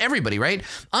Luna, but everybody, right?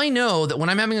 I know that when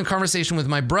I'm having a conversation with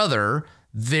my brother,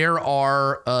 there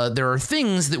are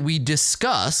things that we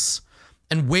discuss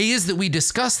and ways that we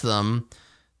discuss them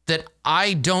that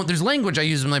there's language I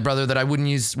use with my brother that I wouldn't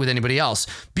use with anybody else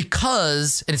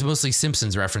because, and it's mostly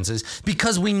Simpsons references,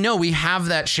 because we know we have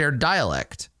that shared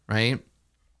dialect, right?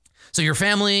 So your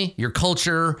family, your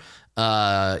culture,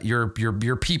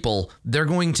 your people, they're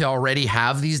going to already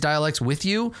have these dialects with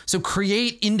you. So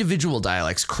create individual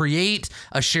dialects, create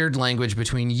a shared language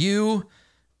between you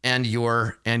and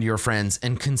your friends,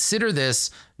 and consider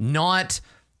this not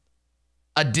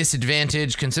a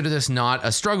disadvantage. Consider this not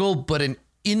a struggle, but an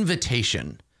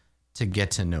invitation to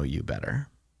get to know you better.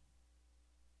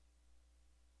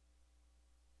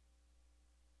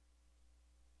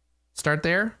 Start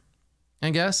there,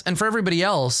 I guess. And for everybody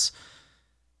else,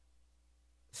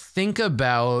 think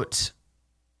about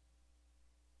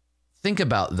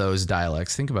those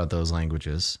dialects, think about those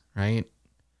languages, right?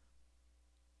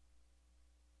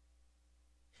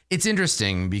 It's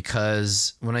interesting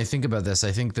because when I think about this,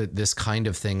 I think that this kind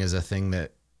of thing is a thing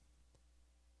that,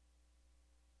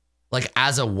 like,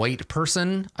 as a white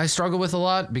person, I struggle with a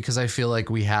lot because I feel like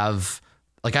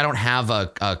I don't have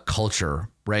a culture,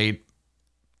 right?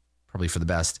 Probably for the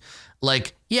best.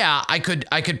 Like, yeah, I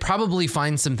could probably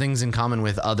find some things in common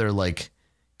with other, like,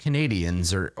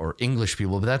 Canadians or English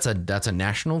people, but that's a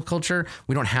national culture.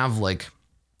 We don't have, like,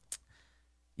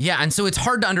 yeah, and so it's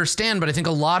hard to understand, but I think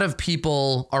a lot of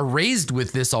people are raised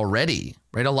with this already,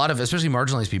 right? A lot of, especially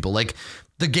marginalized people, like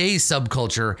the gay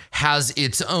subculture has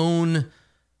its own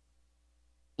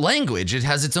language. It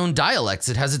has its own dialects.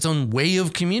 It has its own way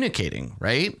of communicating,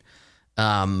 right?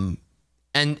 And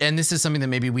this is something that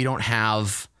maybe we don't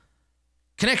have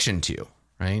connection to,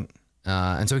 right?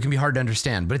 And so it can be hard to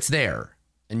understand, but it's there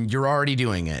and you're already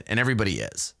doing it and everybody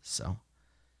is. So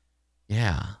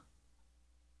yeah.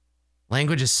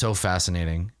 Language is so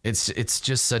fascinating. It's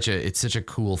just such a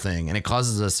cool thing, and it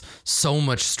causes us so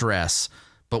much stress.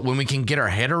 But when we can get our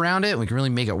head around it, we can really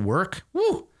make it work.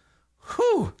 Woo!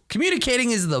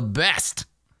 Communicating is the best.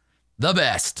 The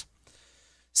best.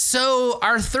 So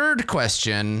our third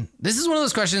question, this is one of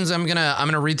those questions I'm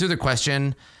gonna read through the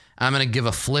question. I'm gonna give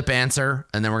a flip answer,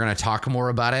 and then we're gonna talk more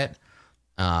about it.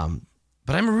 But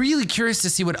I'm really curious to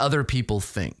see what other people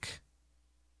think.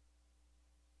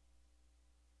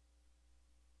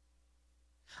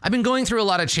 I've been going through a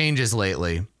lot of changes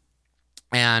lately,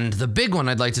 and the big one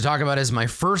I'd like to talk about is my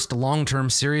first long-term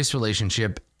serious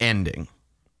relationship ending.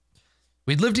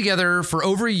 We'd lived together for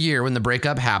over a year when the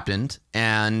breakup happened,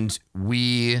 and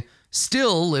we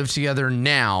still live together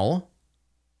now,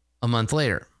 a month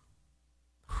later.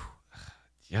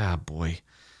 Yeah, boy.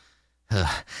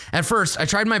 At first, I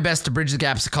tried my best to bridge the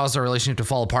gaps that caused our relationship to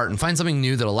fall apart and find something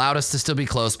new that allowed us to still be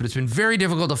close, but it's been very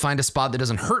difficult to find a spot that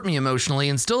doesn't hurt me emotionally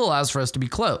and still allows for us to be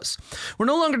close. We're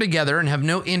no longer together and have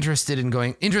no interest in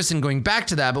going back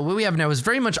to that, but what we have now is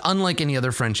very much unlike any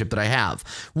other friendship that I have.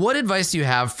 What advice do you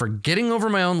have for getting over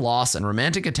my own loss and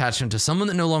romantic attachment to someone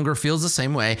that no longer feels the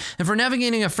same way, and for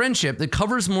navigating a friendship that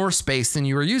covers more space than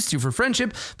you are used to for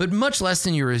friendship, but much less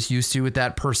than you are used to with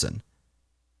that person?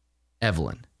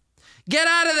 Evelyn. Get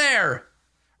out of there!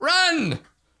 Run!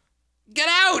 Get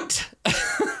out!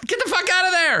 Get the fuck out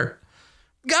of there!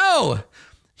 Go!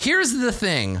 Here's the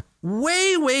thing.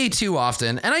 way, way too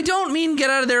often. And I don't mean get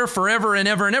out of there forever and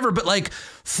ever and ever, but like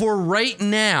for right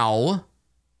now,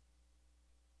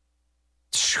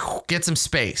 get some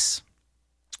space,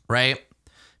 right?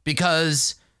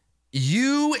 Because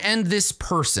you and this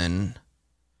person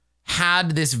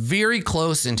had this very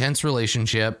close, intense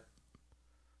relationship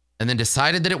and then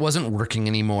decided that it wasn't working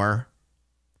anymore.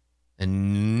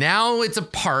 And now it's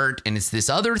apart and it's this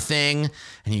other thing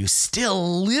and you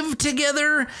still live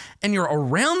together and you're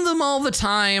around them all the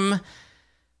time.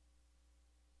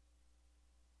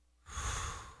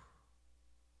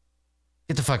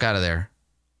 Get the fuck out of there.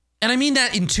 And I mean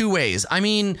that in two ways. I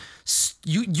mean,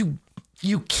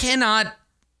 you cannot,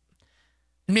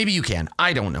 maybe you can,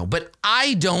 I don't know, but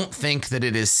I don't think that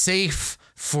it is safe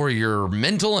for your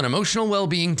mental and emotional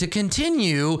well-being to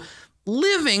continue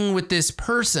living with this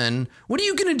person. What are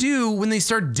you going to do when they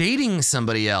start dating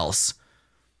somebody else?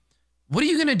 What are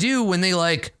you going to do when they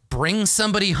like bring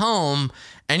somebody home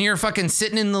and you're fucking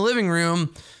sitting in the living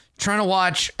room trying to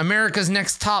watch America's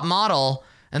Next Top Model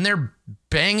and they're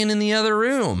banging in the other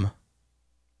room?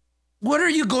 What are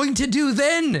you going to do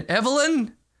then,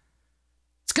 Evelyn?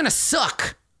 It's going to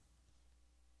suck,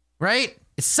 right?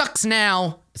 It sucks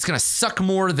now. It's going to suck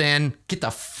more then. Get the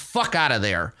fuck out of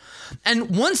there.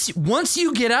 And once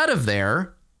you get out of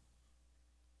there,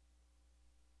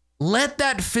 let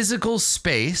that physical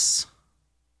space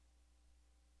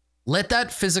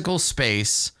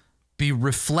be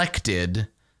reflected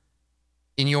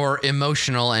in your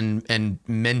emotional and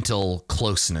mental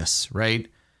closeness, right?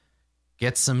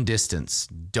 Get some distance.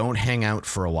 Don't hang out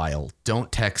for a while.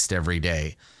 Don't text every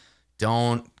day.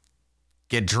 Don't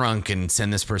get drunk and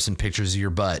send this person pictures of your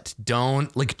butt.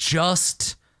 Don't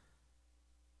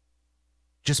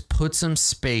just put some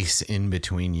space in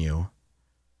between you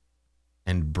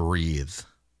and breathe.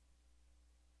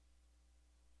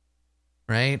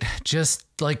 Right? Just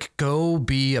like go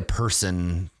be a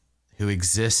person who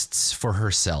exists for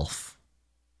herself.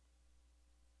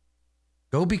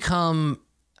 Go become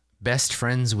best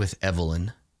friends with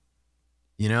Evelyn.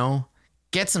 You know,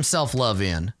 get some self-love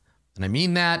in. And I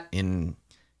mean that in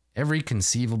every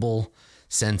conceivable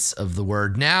sense of the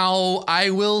word. Now,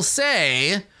 I will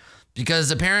say,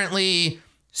 because apparently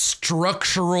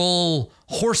structural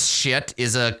horse shit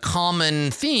is a common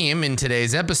theme in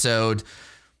today's episode,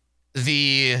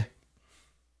 the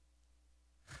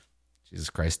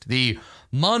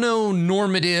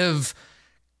mononormative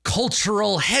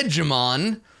cultural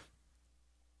hegemon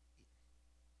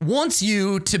wants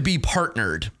you to be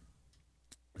partnered.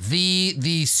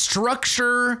 The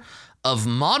structure of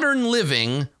modern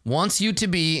living wants you to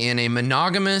be in a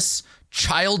monogamous,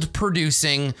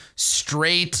 child-producing,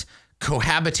 straight,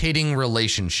 cohabitating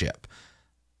relationship.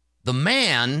 The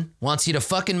man wants you to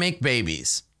fucking make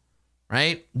babies,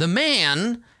 right? The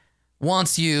man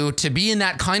wants you to be in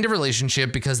that kind of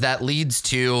relationship because that leads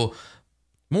to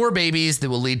more babies that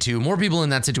will lead to more people in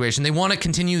that situation. They want to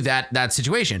continue that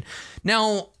situation.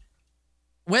 Now,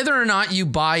 whether or not you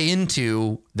buy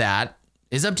into that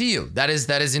is up to you. That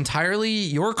is entirely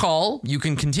your call. You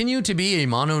can continue to be a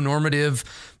mononormative,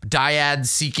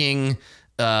 dyad-seeking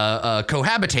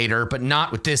cohabitator, but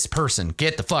not with this person.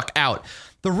 Get the fuck out.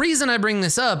 The reason I bring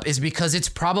this up is because it's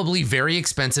probably very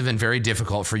expensive and very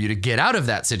difficult for you to get out of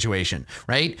that situation,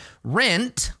 right?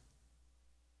 Rent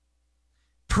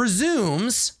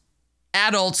presumes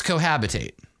adults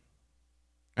cohabitate,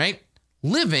 right?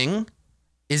 Living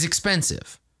is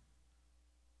expensive.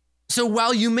 So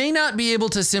while you may not be able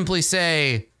to simply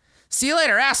say, see you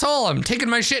later, asshole, I'm taking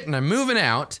my shit and I'm moving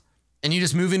out, and you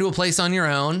just move into a place on your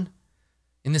own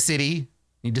in the city,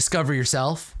 you discover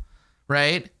yourself,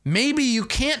 right? Maybe you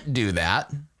can't do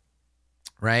that,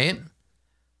 right?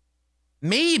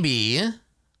 Maybe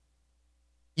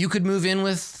you could move in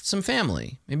with some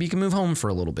family. Maybe you can move home for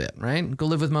a little bit, right? Go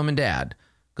live with mom and dad.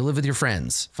 Go live with your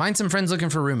friends. Find some friends looking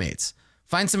for roommates.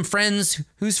 Find some friends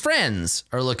whose friends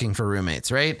are looking for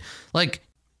roommates, right? Like,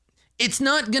 it's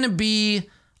not going to be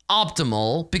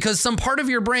optimal because some part of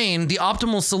your brain, the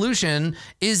optimal solution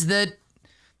is that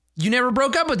you never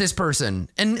broke up with this person.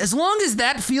 And as long as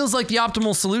that feels like the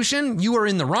optimal solution, you are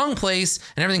in the wrong place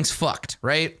and everything's fucked,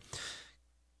 right?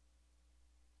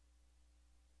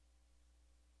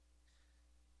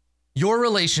 Your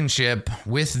relationship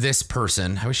with this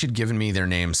person, I wish you'd given me their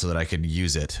name so that I could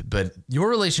use it, but your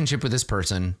relationship with this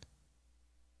person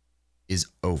is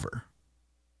over.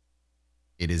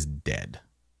 It is dead.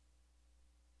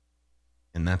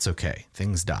 And that's okay.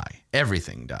 Things die.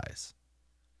 Everything dies.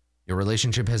 Your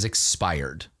relationship has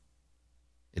expired.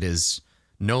 It is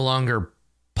no longer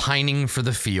pining for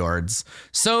the fjords.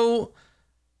 So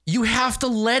you have to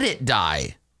let it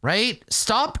die, right?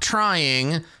 Stop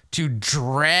trying to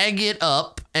drag it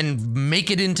up and make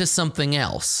it into something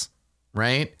else,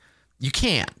 right? You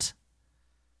can't.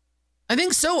 I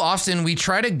think so often we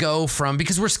try to go from,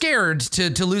 because we're scared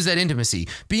to lose that intimacy.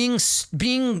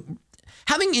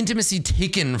 Having intimacy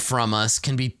taken from us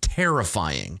can be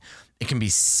terrifying. It can be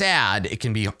sad. It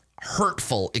can be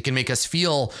hurtful. It can make us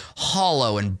feel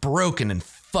hollow and broken and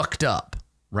fucked up,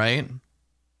 right?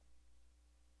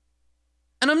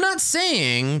 And I'm not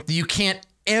saying that you can't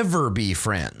ever be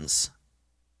friends,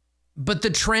 but the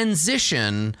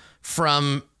transition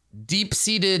from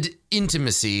deep-seated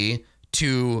intimacy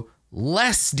to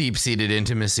less deep-seated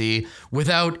intimacy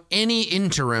without any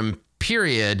interim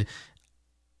period,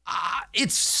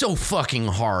 it's so fucking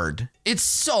hard. It's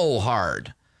so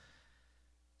hard.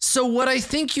 So what I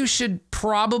think you should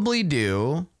probably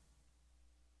do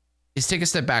is take a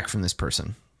step back from this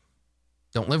person.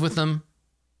 Don't live with them.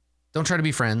 Don't try to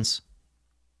be friends.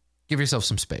 Give yourself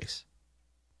some space.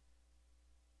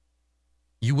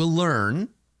 You will learn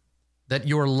that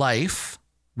your life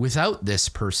without this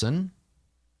person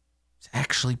is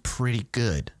actually pretty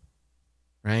good,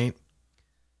 right?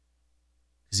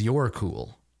 Because you're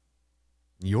cool.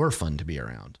 You're fun to be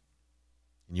around.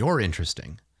 And you're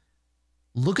interesting.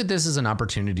 Look at this as an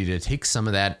opportunity to take some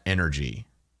of that energy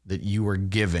that you are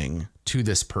giving to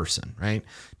this person, right?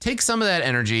 Take some of that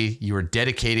energy you are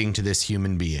dedicating to this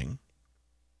human being.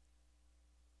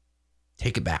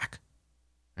 Take it back,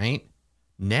 right?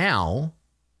 Now,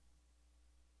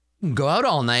 you can go out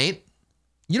all night.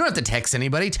 You don't have to text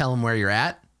anybody, tell them where you're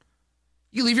at.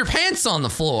 You leave your pants on the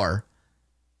floor.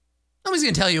 Nobody's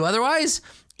going to tell you otherwise.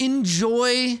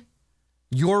 Enjoy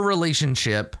your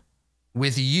relationship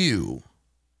with you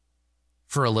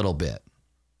for a little bit.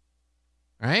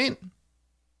 Right?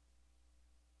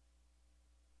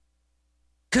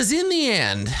 Because in the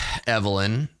end,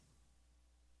 Evelyn,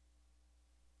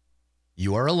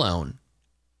 you are alone.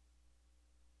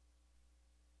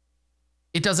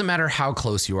 It doesn't matter how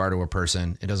close you are to a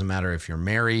person. It doesn't matter if you're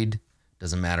married. It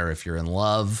doesn't matter if you're in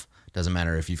love. It doesn't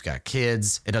matter if you've got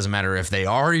kids. It doesn't matter if they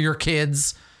are your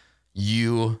kids.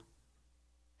 You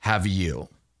have you.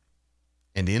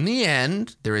 And in the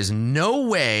end, there is no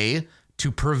way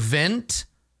to prevent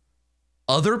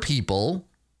other people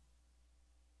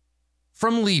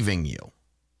from leaving you,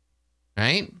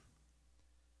 right?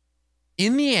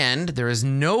 In the end, there is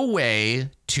no way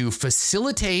to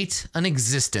facilitate an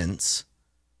existence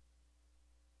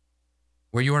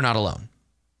where you are not alone.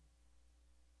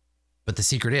 But the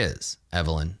secret is,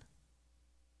 Evelyn,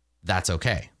 that's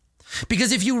okay.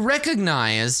 Because if you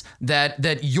recognize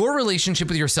that your relationship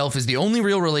with yourself is the only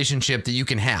real relationship that you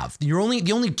can have, the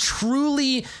only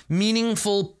truly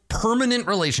meaningful, permanent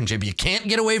relationship, you can't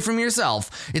get away from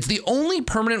yourself. It's the only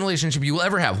permanent relationship you will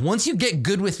ever have. Once you get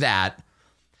good with that,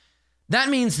 that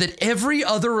means that every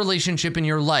other relationship in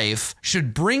your life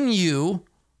should bring you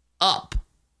up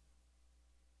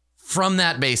from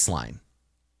that baseline.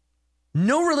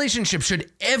 No relationship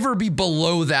should ever be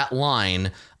below that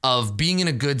line of being in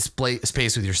a good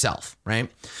space with yourself, right?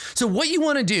 So what you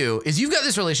want to do is you've got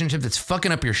this relationship that's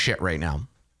fucking up your shit right now.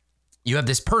 You have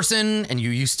this person and you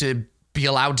used to be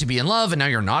allowed to be in love and now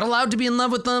you're not allowed to be in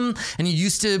love with them. And you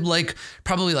used to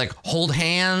probably hold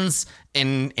hands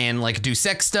and do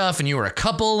sex stuff, and you were a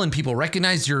couple and people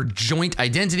recognized your joint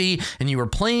identity and you were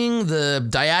playing the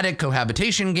dyadic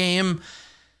cohabitation game,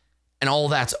 and all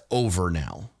that's over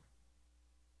now.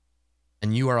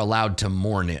 And you are allowed to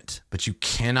mourn it, but you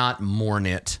cannot mourn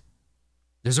it.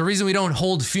 There's a reason we don't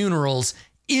hold funerals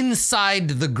inside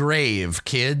the grave,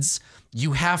 kids.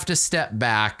 You have to step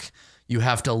back. You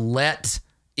have to let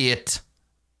it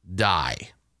die.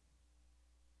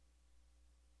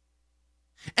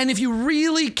 And if you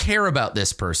really care about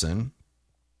this person,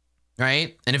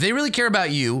 right? And if they really care about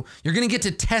you, you're going to get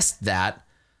to test that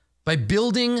by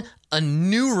building a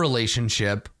new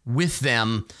relationship with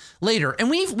them later. And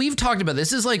we've talked about this.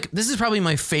 This is probably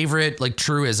my favorite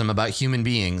truism about human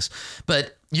beings,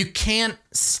 but you can't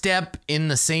step in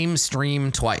the same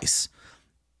stream twice.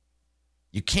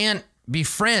 You can't be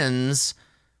friends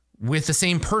with the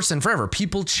same person forever.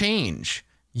 People change.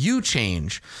 You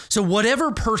change. So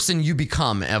whatever person you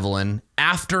become, Evelyn,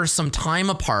 after some time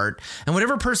apart, and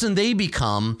whatever person they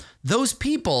become, those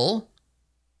people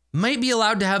might be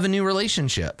allowed to have a new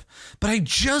relationship. But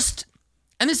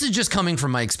and this is just coming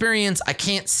from my experience, I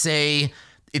can't say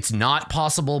it's not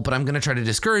possible, but I'm going to try to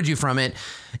discourage you from it.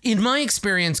 In my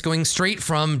experience, going straight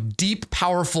from deep,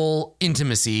 powerful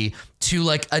intimacy to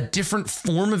a different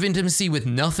form of intimacy with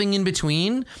nothing in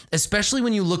between, especially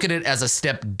when you look at it as a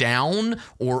step down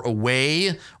or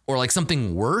away or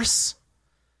something worse,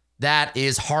 that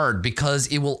is hard because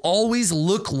it will always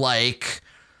look like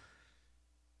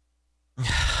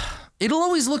it'll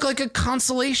always look like a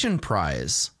consolation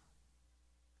prize.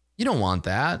 You don't want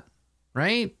that,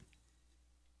 right?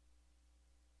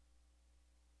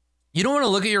 You don't want to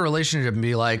look at your relationship and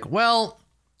be like, well,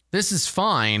 this is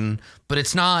fine, but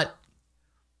it's not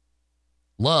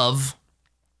love.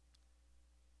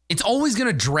 It's always going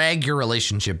to drag your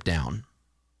relationship down.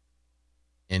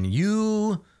 And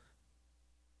you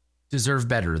deserve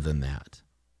better than that.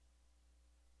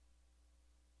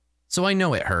 So I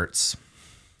know it hurts.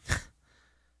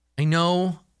 I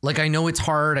know it's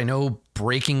hard. I know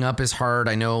breaking up is hard.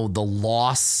 I know the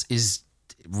loss is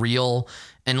real.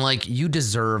 And like, you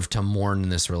deserve to mourn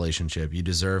this relationship. You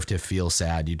deserve to feel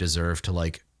sad. You deserve to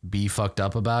like be fucked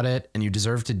up about it. And you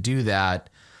deserve to do that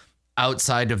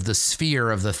outside of the sphere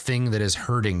of the thing that is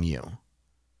hurting you.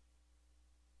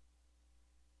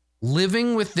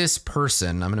 Living with this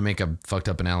person, I'm going to make a fucked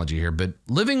up analogy here, but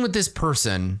living with this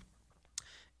person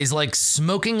is like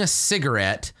smoking a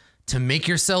cigarette to make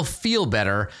yourself feel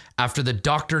better after the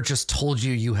doctor just told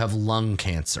you you have lung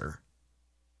cancer.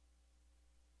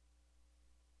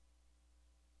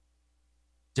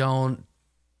 Don't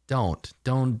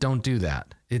do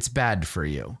that. It's bad for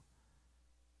you.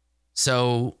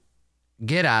 So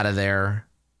get out of there.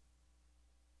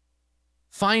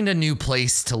 Find a new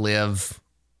place to live.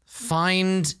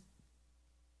 Find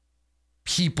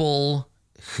people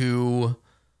who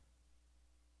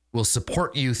will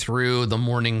support you through the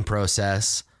mourning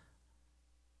process.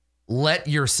 Let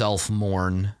yourself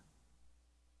mourn.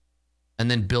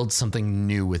 And then build something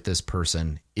new with this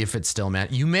person. If it's still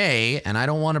you may, and I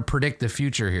don't want to predict the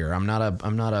future here. I'm not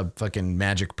a fucking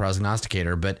magic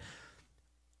prognosticator, but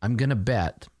I'm going to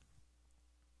bet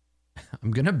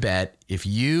if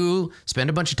you spend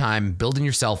a bunch of time building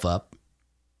yourself up,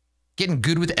 getting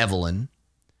good with Evelyn,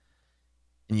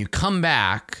 and you come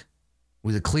back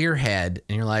with a clear head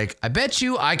and you're like, I bet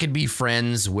you I could be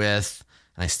friends with,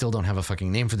 and I still don't have a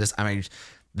fucking name for this. I mean,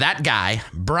 that guy,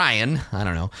 Brian, I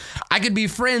don't know. I could be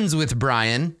friends with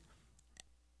Brian.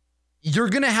 You're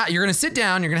going to sit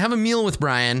down, you're going to have a meal with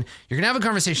Brian, you're going to have a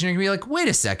conversation, you're going to be like, wait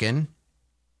a second.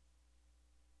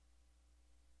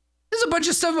 There's a bunch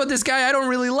of stuff about this guy I don't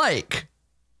really like.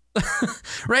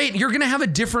 Right? You're going to have a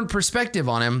different perspective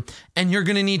on him, and you're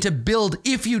going to need to build,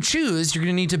 if you choose, you're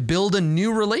going to need to build a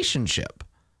new relationship.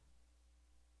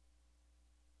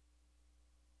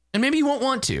 And maybe you won't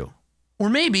want to. Or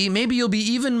maybe you'll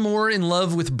be even more in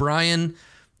love with Brian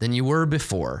than you were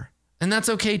before. And that's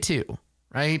okay too,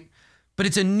 right? But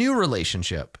it's a new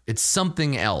relationship. It's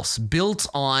something else built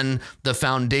on the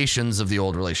foundations of the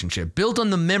old relationship, built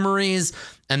on the memories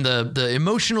and the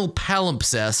emotional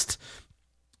palimpsest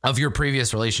of your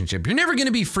previous relationship. You're never going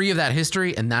to be free of that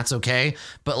history, and that's okay.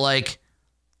 But like,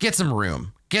 get some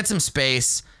room, get some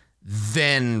space,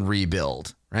 then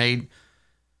rebuild, right?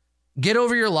 Get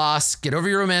over your loss, get over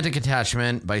your romantic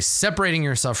attachment by separating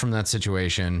yourself from that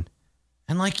situation.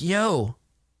 And like, yo,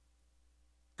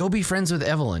 go be friends with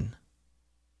Evelyn.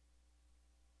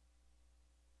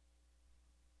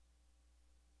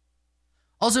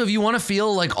 Also, if you want to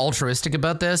feel like altruistic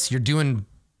about this, you're doing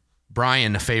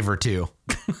Brian a favor too.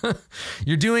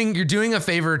 You're doing a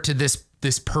favor to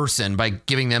this person by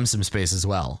giving them some space as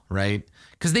well, right?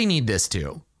 Because they need this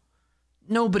too.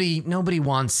 Nobody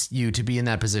wants you to be in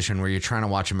that position where you're trying to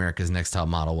watch America's Next Top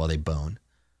Model while they bone.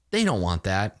 They don't want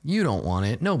that. You don't want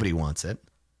it. Nobody wants it.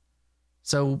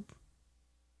 So,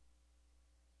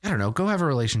 I don't know. Go have a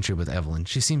relationship with Evelyn.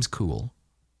 She seems cool.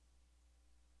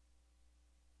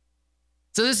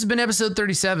 So this has been episode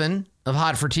 37 of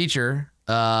Hot for Teacher.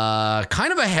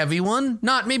 Kind of a heavy one.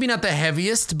 Maybe not the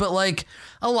heaviest, but like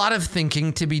a lot of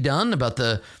thinking to be done about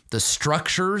the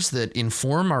structures that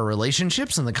inform our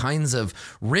relationships and the kinds of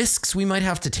risks we might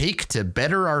have to take to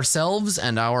better ourselves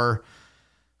and our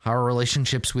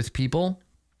relationships with people.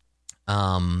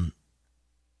 It's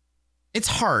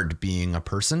hard being a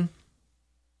person.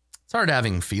 It's hard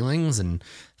having feelings and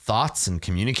thoughts and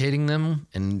communicating them.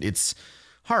 And it's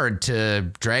hard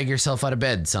to drag yourself out of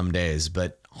bed some days,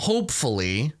 but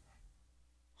hopefully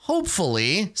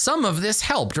some of this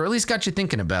helped, or at least got you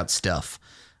thinking about stuff.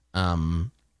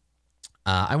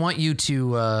 I want you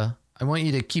to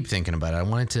keep thinking about it. I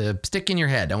want it to stick in your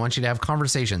head. I want you to have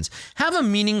conversations. Have a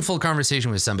meaningful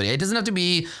conversation with somebody. It doesn't have to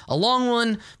be a long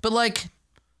one, but like,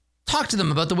 talk to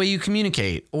them about the way you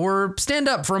communicate, or stand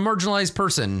up for a marginalized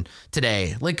person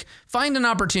today. Like, find an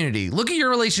opportunity. Look at your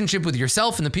relationship with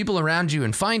yourself and the people around you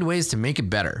and find ways to make it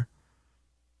better.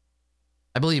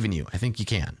 I believe in you. I think you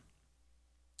can.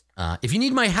 If you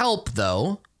need my help,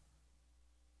 though,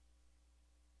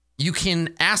 you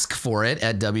can ask for it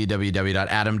at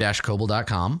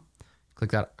www.adam-koble.com.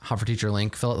 Click that Hot for Teacher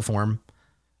link, fill out the form.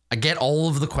 I get all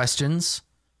of the questions,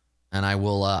 and I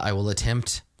will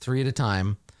attempt 3 at a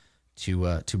time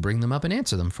to bring them up and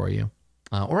answer them for you,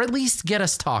 or at least get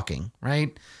us talking.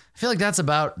 Right? I feel like that's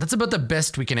about the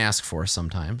best we can ask for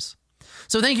sometimes.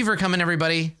 So thank you for coming,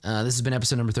 everybody. This has been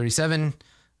episode number 37.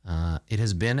 It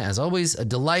has been, as always, a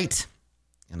delight,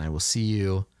 and I will see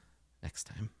you next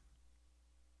time.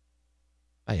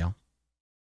 Bye, y'all.